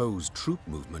about the foe's troop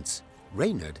movements,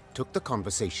 Reynard took the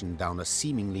conversation down a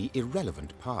seemingly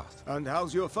irrelevant path. And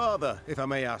how's your father, if I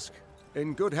may ask?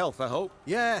 In good health, I hope?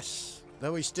 Yes,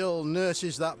 though he still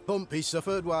nurses that bump he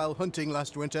suffered while hunting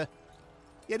last winter.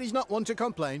 Yet he's not one to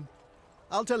complain.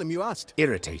 I'll tell him you asked.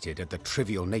 Irritated at the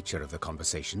trivial nature of the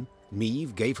conversation,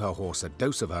 Meve gave her horse a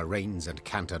dose of her reins and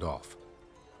cantered off.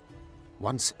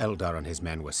 Once Eldar and his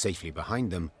men were safely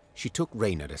behind them, she took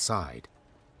Reynard aside.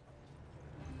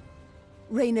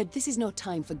 Reynard, this is no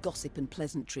time for gossip and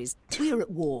pleasantries. We're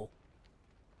at war.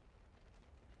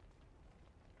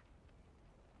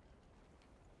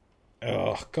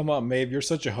 Oh, come on, Maeve, you're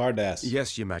such a hard ass.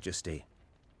 Yes, your majesty.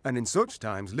 And in such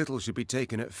times, little should be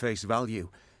taken at face value.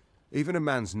 Even a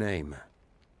man's name.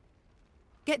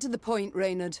 Get to the point,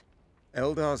 Reynard.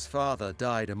 Eldar's father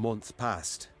died a month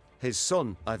past. His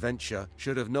son, I venture,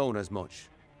 should have known as much.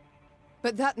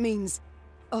 But that means...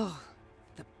 Oh,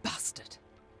 the bastard.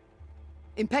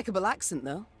 Impeccable accent,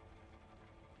 though.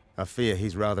 I fear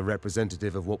he's rather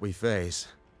representative of what we face.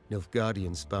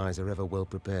 Nilfgaardian spies are ever well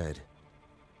prepared.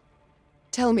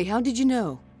 Tell me, how did you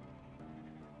know?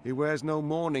 He wears no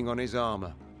mourning on his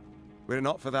armor. Were it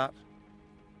not for that,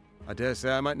 I dare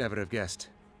say I might never have guessed.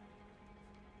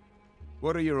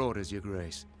 What are your orders, your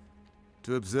grace?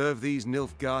 To observe these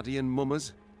Nilfgaardian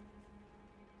mummers?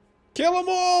 Kill them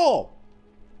all!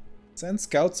 Send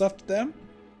scouts after them?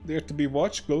 They're to be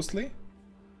watched closely?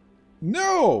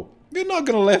 No! We're not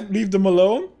gonna leave them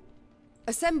alone!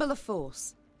 Assemble a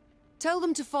force. Tell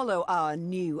them to follow our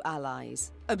new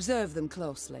allies. Observe them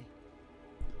closely.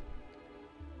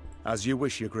 As you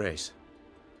wish, your grace.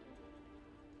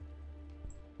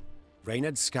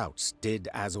 Reynard's scouts did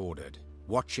as ordered,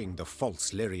 watching the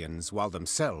false Lyrians while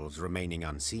themselves remaining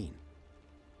unseen.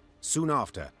 Soon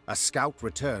after, a scout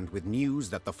returned with news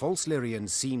that the false Lyrians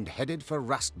seemed headed for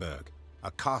Rastburg,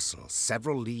 a castle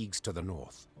several leagues to the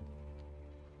north.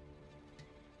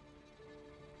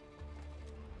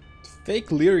 Fake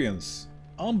Lyrians.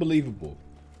 Unbelievable.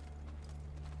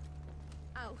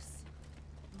 House,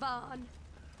 barn,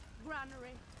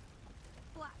 granary,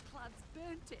 blackclads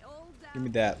burnt it all down. Give me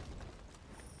that.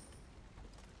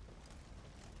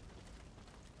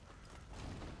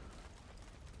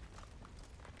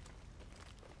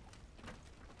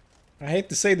 I hate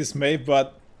to say this, Maeve,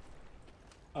 but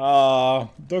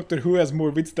Doctor Who has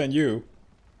more wits than you.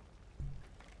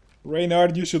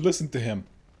 Reynard, you should listen to him.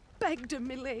 Begged her,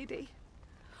 milady.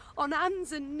 On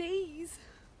hands and knees.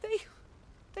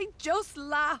 They just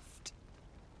laughed.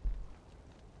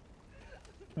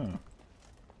 Huh.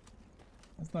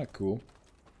 That's not cool.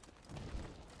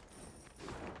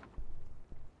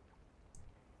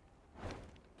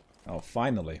 Oh,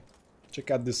 finally. Check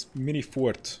out this mini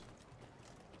fort.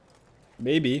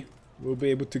 Maybe we'll be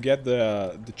able to get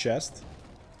the chest.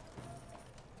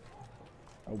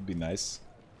 That would be nice.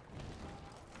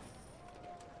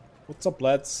 What's up,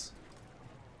 lads?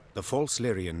 The false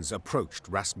Lyrians approached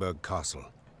Rastburg Castle.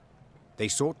 They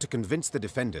sought to convince the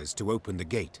defenders to open the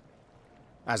gate.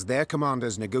 As their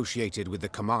commanders negotiated with the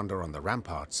commander on the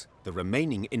ramparts, the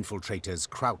remaining infiltrators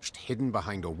crouched hidden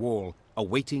behind a wall,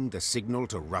 awaiting the signal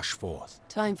to rush forth.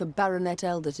 Time for Baronet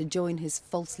Elder to join his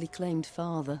falsely claimed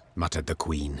father, muttered the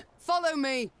Queen. Follow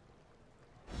me!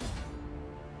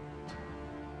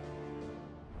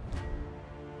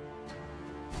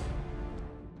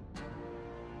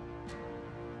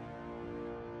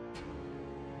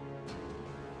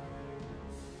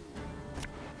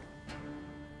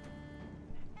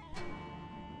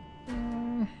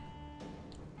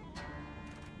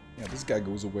 Yeah, This guy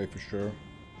goes away for sure.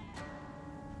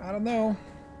 I don't know.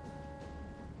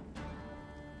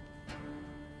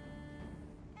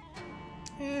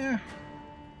 Yeah,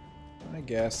 I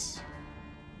guess.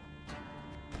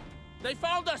 They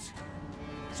found us!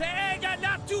 Säga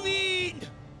not to win!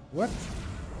 What?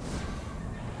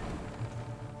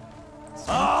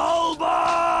 Alba!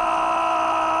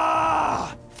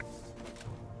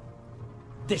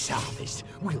 This harvest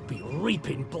we'll be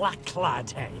reaping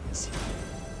black-clad heads.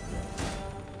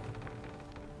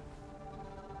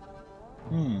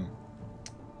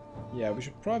 Yeah, we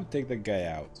should probably take that guy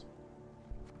out.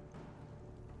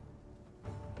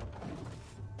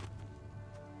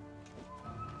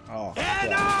 Oh,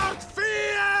 Enoch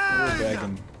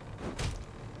Fiend!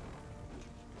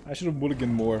 I should have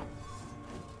mulliganed more.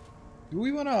 Do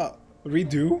we wanna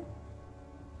redo?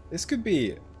 This could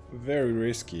be very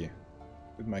risky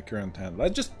with my current hand.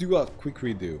 Let's just do a quick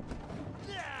redo.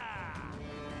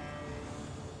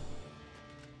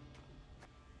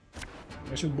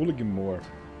 I should mulligan more.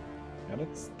 Yeah,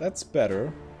 that's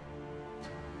better.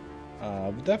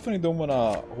 We definitely don't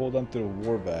wanna hold on to the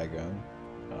war wagon.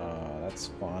 That's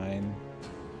fine.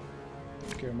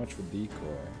 Don't care much for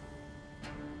decoy.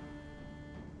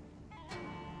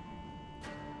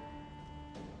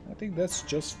 I think that's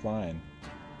just fine.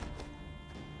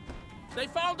 They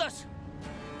found us!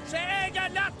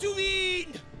 Säga not to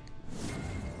win!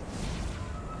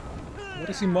 What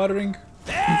is he muttering?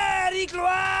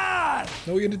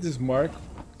 No unit is marked.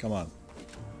 Come on.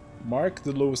 Mark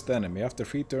the lowest enemy. After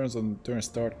 3 turns on turn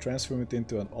start, transform it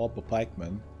into an Alpa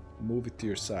pikeman. Move it to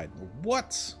your side.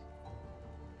 What?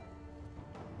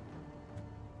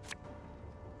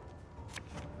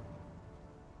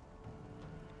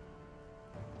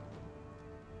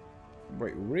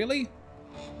 Wait, really?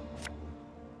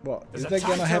 Well, is that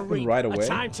gonna happen right away? A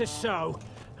time to sow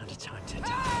and a time to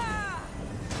die.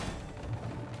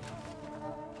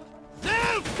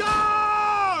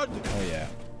 Nilfgaard! Oh yeah.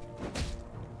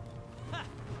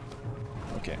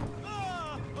 Okay.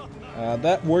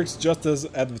 That works just as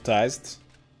advertised.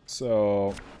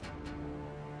 So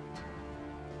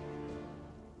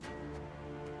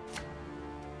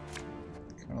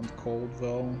Count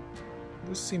Coldwell.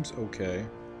 This seems okay.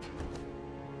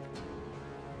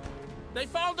 They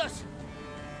found us!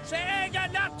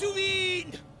 Säga not to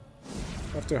win!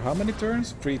 After how many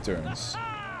turns? 3 turns.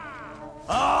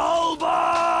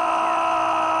 Alba!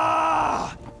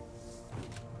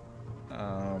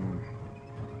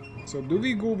 So do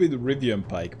we go with Rivian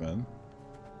Pikeman?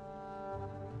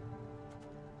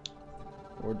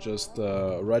 Or just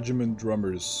regiment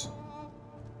drummers?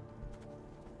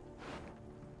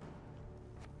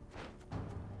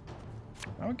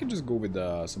 Now we can just go with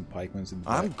some pikemans in the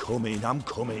back. I'm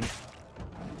coming.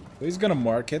 So he's gonna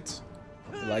mark it.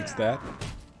 He likes that.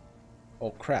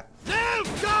 Oh crap.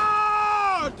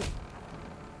 Nilfgaard!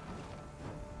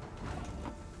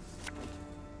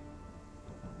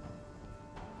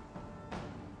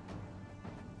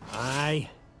 Aye.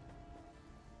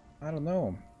 I don't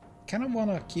know. Kinda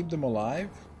wanna keep them alive.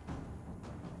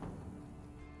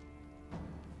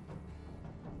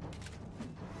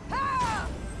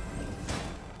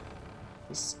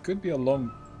 This could be a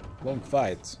long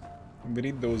fight. We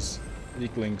need those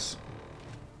weaklings.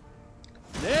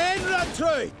 Then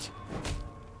retreat!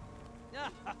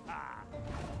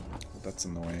 That's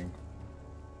annoying.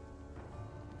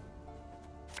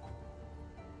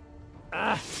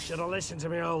 Should have listened to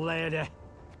me, old lady.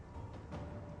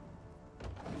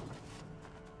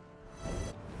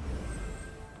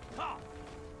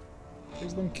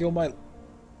 Please don't kill my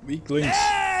weaklings.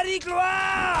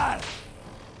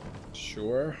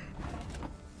 Sure.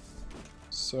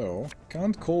 So,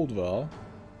 Count Coldwell.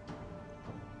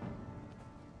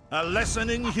 A lesson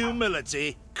in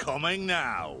humility coming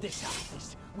now. This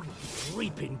harvest we'll be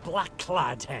reaping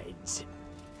black-clad heads.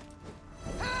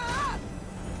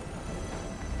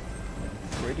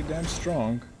 Pretty damn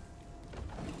strong.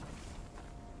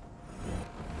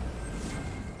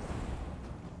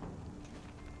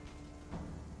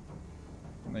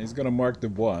 Now he's gonna mark the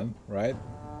 1, right?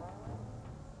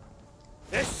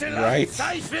 Right.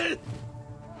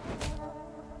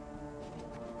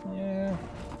 Yeah.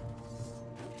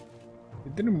 He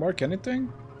didn't mark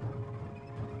anything?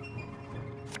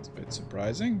 It's a bit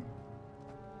surprising.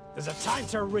 There's a time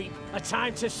to reap, a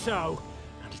time to sow,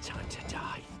 and a time to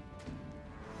die.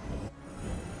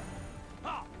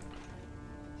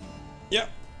 Yeah,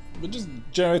 we're just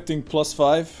generating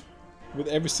 +5 with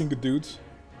every single dude.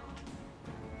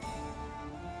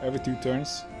 Every 2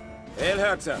 turns. El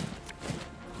Herzer.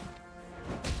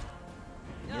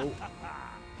 Nope.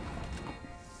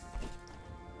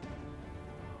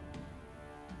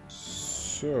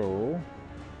 So...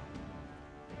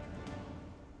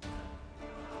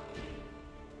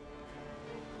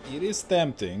 it is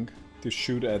tempting to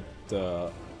shoot at the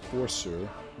Forcer,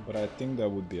 but I think that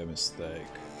would be a mistake.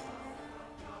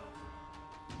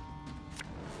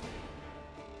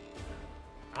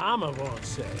 Armor won't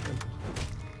save him.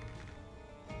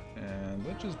 And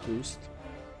let's just boost.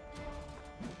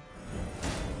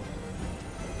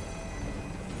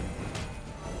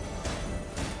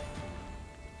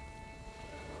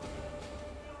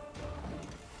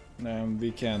 And we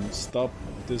can stop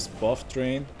this buff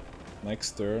train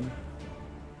next turn.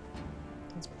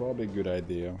 That's probably a good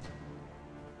idea.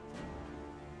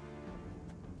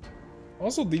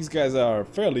 Also, these guys are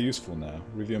fairly useful now,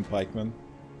 Rivian Pikemen.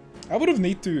 I would have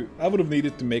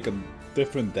needed to make a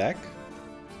different deck.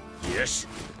 Yes.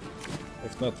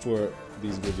 If not for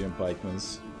these Rivian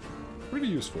Pikemans. Pretty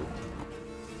useful.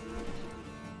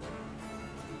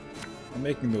 I'm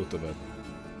making note of it.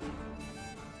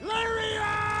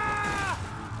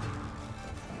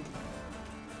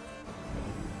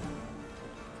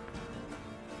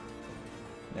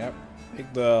 Yep,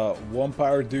 take the one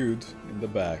power dude in the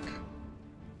back.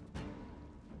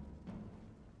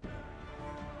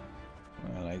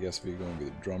 And I guess we're going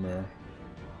with the drummer.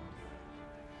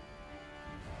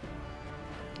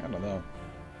 I don't know.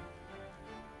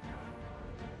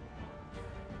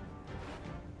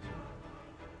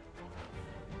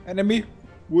 Enemy,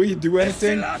 will you do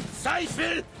anything?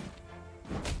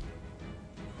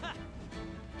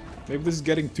 Maybe this is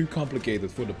getting too complicated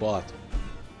for the bot.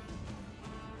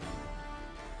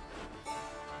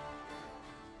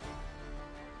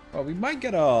 Well, we might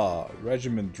get a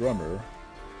regiment drummer.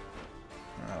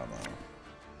 I don't know.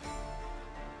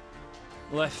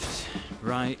 Left,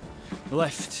 right,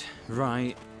 left,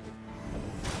 right.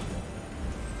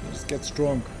 Just get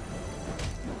strong.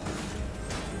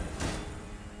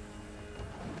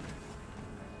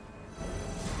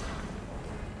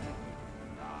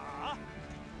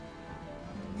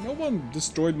 No one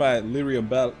destroyed my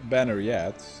Lyrium banner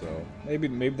yet, so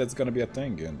maybe that's gonna be a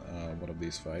thing in one of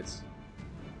these fights.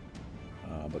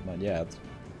 But not yet.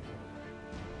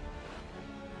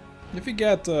 If you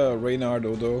get Reynard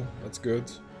Odo, that's good.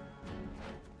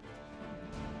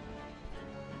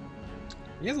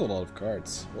 He has a lot of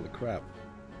cards. Holy crap.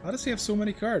 How does he have so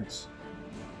many cards?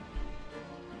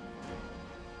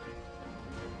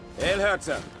 Hail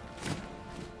Herzer!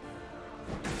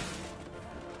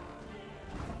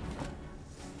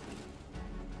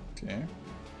 Okay.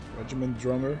 Regiment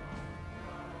drummer.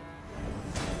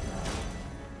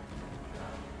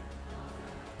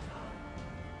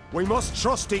 We must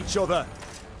trust each other!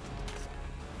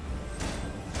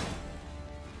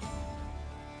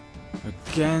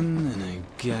 Again and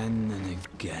again and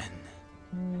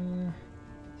again.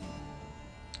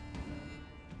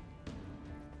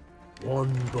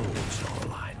 One boat's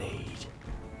all I need.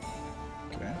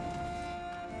 Okay.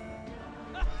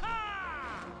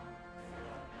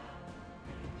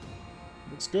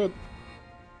 Looks good.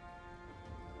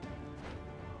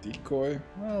 Decoy?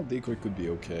 Well, decoy could be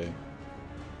okay.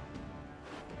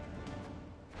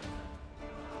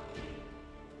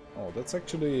 Oh, that's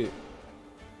actually...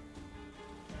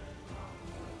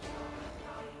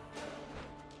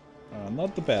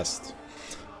 not the best.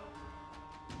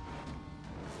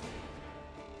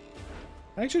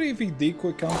 Actually, if he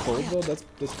decoy count though, that's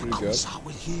pretty good.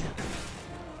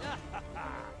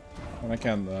 And I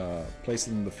can place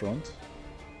it in the front.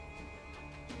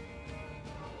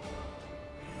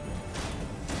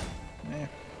 Eh.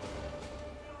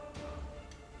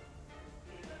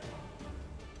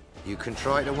 You can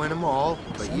try to win them all,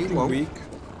 but Something you won't. weak.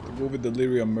 To go with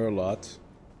Delirium Merlot.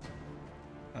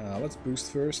 Let's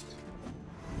boost first.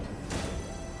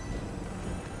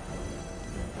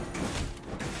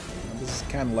 And this is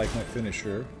kind of like my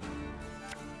finisher.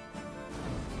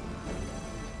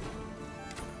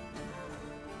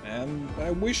 And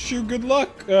I wish you good luck,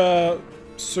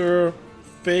 Sir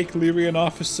Fake Lyrian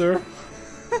Officer.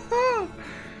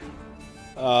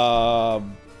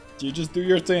 You just do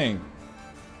your thing.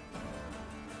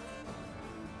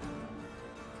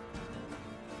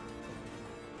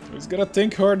 He's gotta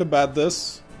think hard about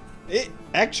this.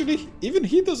 Actually, even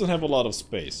he doesn't have a lot of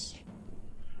space.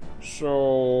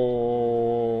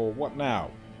 So... what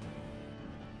now?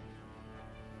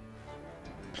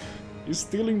 He's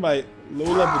stealing my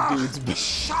low-level dudes, but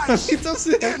he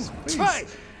doesn't have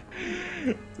space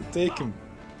to take him.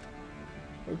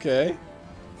 Okay.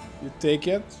 You take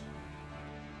it?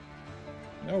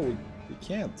 No, he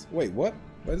can't. Wait, what?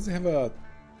 Why does he have a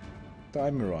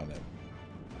timer on it?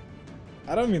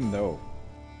 I don't even know.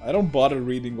 I don't bother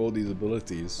reading all these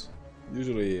abilities.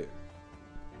 Usually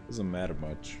Doesn't matter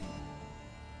much.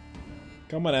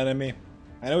 Come on, enemy.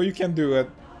 I know you can do it.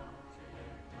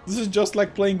 This is just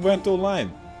like playing Gwent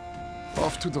Online.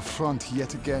 Off to the front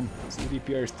yet again.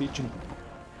 CDPR is teaching.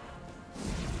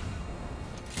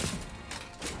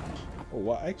 Oh,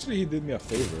 well, actually he did me a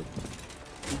favor.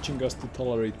 Teaching us to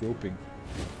tolerate roping.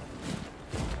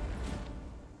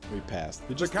 We passed.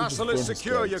 The castle is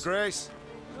secure, Your Grace.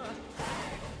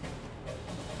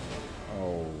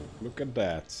 Oh, look at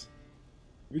that.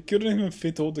 We couldn't even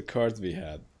fit all the cards we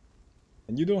had.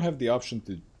 And you don't have the option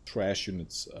to trash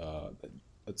units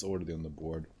that's already on the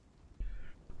board.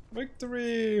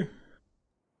 Victory!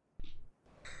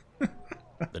 The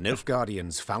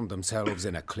Nilfgaardians found themselves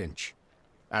in a clinch.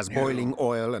 As boiling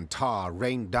oil and tar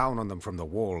rained down on them from the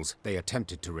walls, they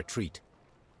attempted to retreat.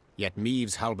 Yet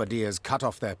Meave's halberdiers cut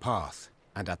off their path,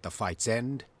 and at the fight's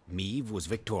end, Meave was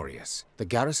victorious. The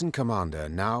garrison commander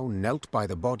now knelt by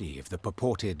the body of the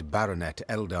purported Baronet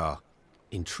Eldar,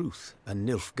 in truth a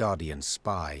Nilfgaardian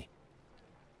spy.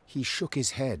 He shook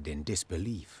his head in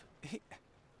disbelief.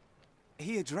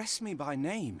 He addressed me by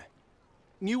name.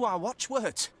 Knew our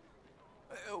watchwords.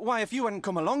 Why, if you hadn't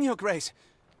come along, Your Grace,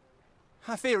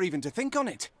 I fear even to think on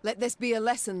it. Let this be a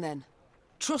lesson then.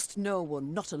 Trust no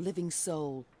one, not a living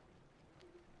soul.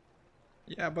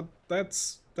 Yeah, but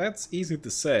that's easy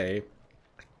to say.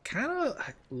 Kinda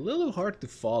a little hard to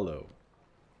follow.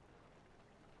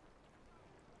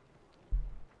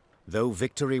 Though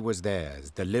victory was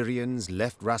theirs, the Lyrians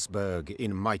left Rasburg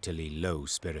in mightily low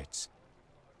spirits.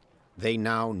 They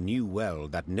now knew well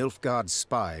that Nilfgaard's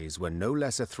spies were no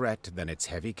less a threat than its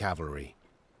heavy cavalry,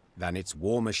 than its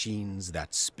war machines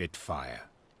that spit fire.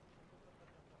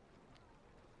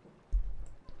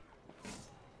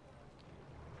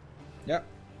 Yeah,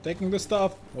 taking the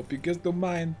stuff. Hope you guys don't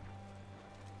mind.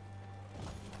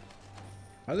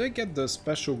 How do I get the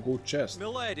special gold chest?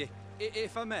 Milady,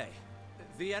 if I may,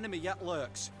 the enemy yet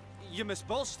lurks. You must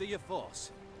bolster your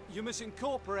force. You must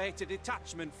incorporate a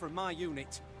detachment from my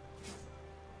unit.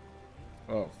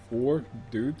 Oh, 4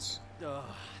 dudes? Oh,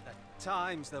 the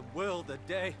times, the world, the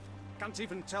day. Can't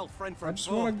even tell friend from foe. I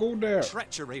just want to go there.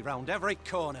 Treachery round every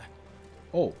corner.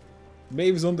 Oh,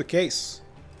 Maeve's on the case.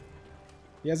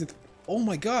 He has it. Oh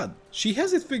my god, she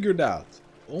has it figured out.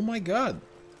 Oh my god.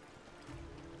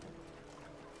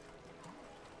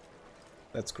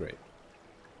 That's great.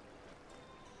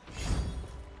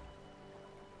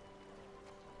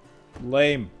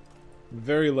 Lame.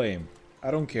 Very lame.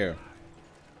 I don't care.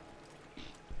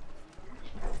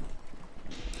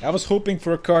 I was hoping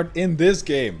for a card in this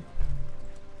game.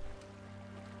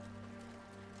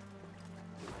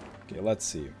 Okay, let's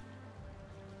see.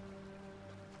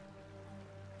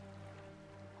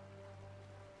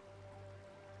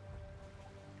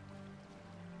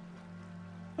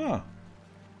 Huh.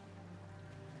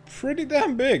 Pretty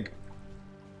damn big.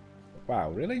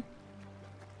 Wow, really?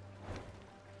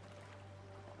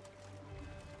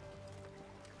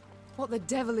 What the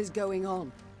devil is going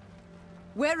on?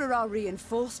 Where are our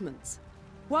reinforcements?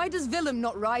 Why does Willem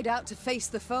not ride out to face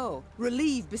the foe,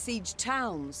 relieve besieged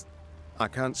towns? I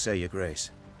can't say, Your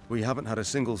Grace. We haven't had a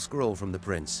single scroll from the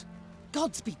Prince.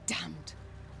 Gods be damned.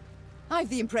 I've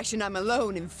the impression I'm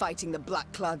alone in fighting the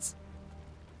Blackclads.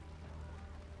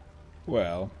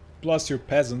 Well, plus your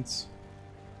peasants.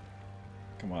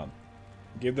 Come on.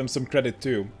 Give them some credit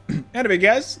too. Anyway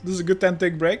guys, this is a good time to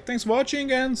take a break. Thanks for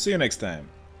watching and see you next time.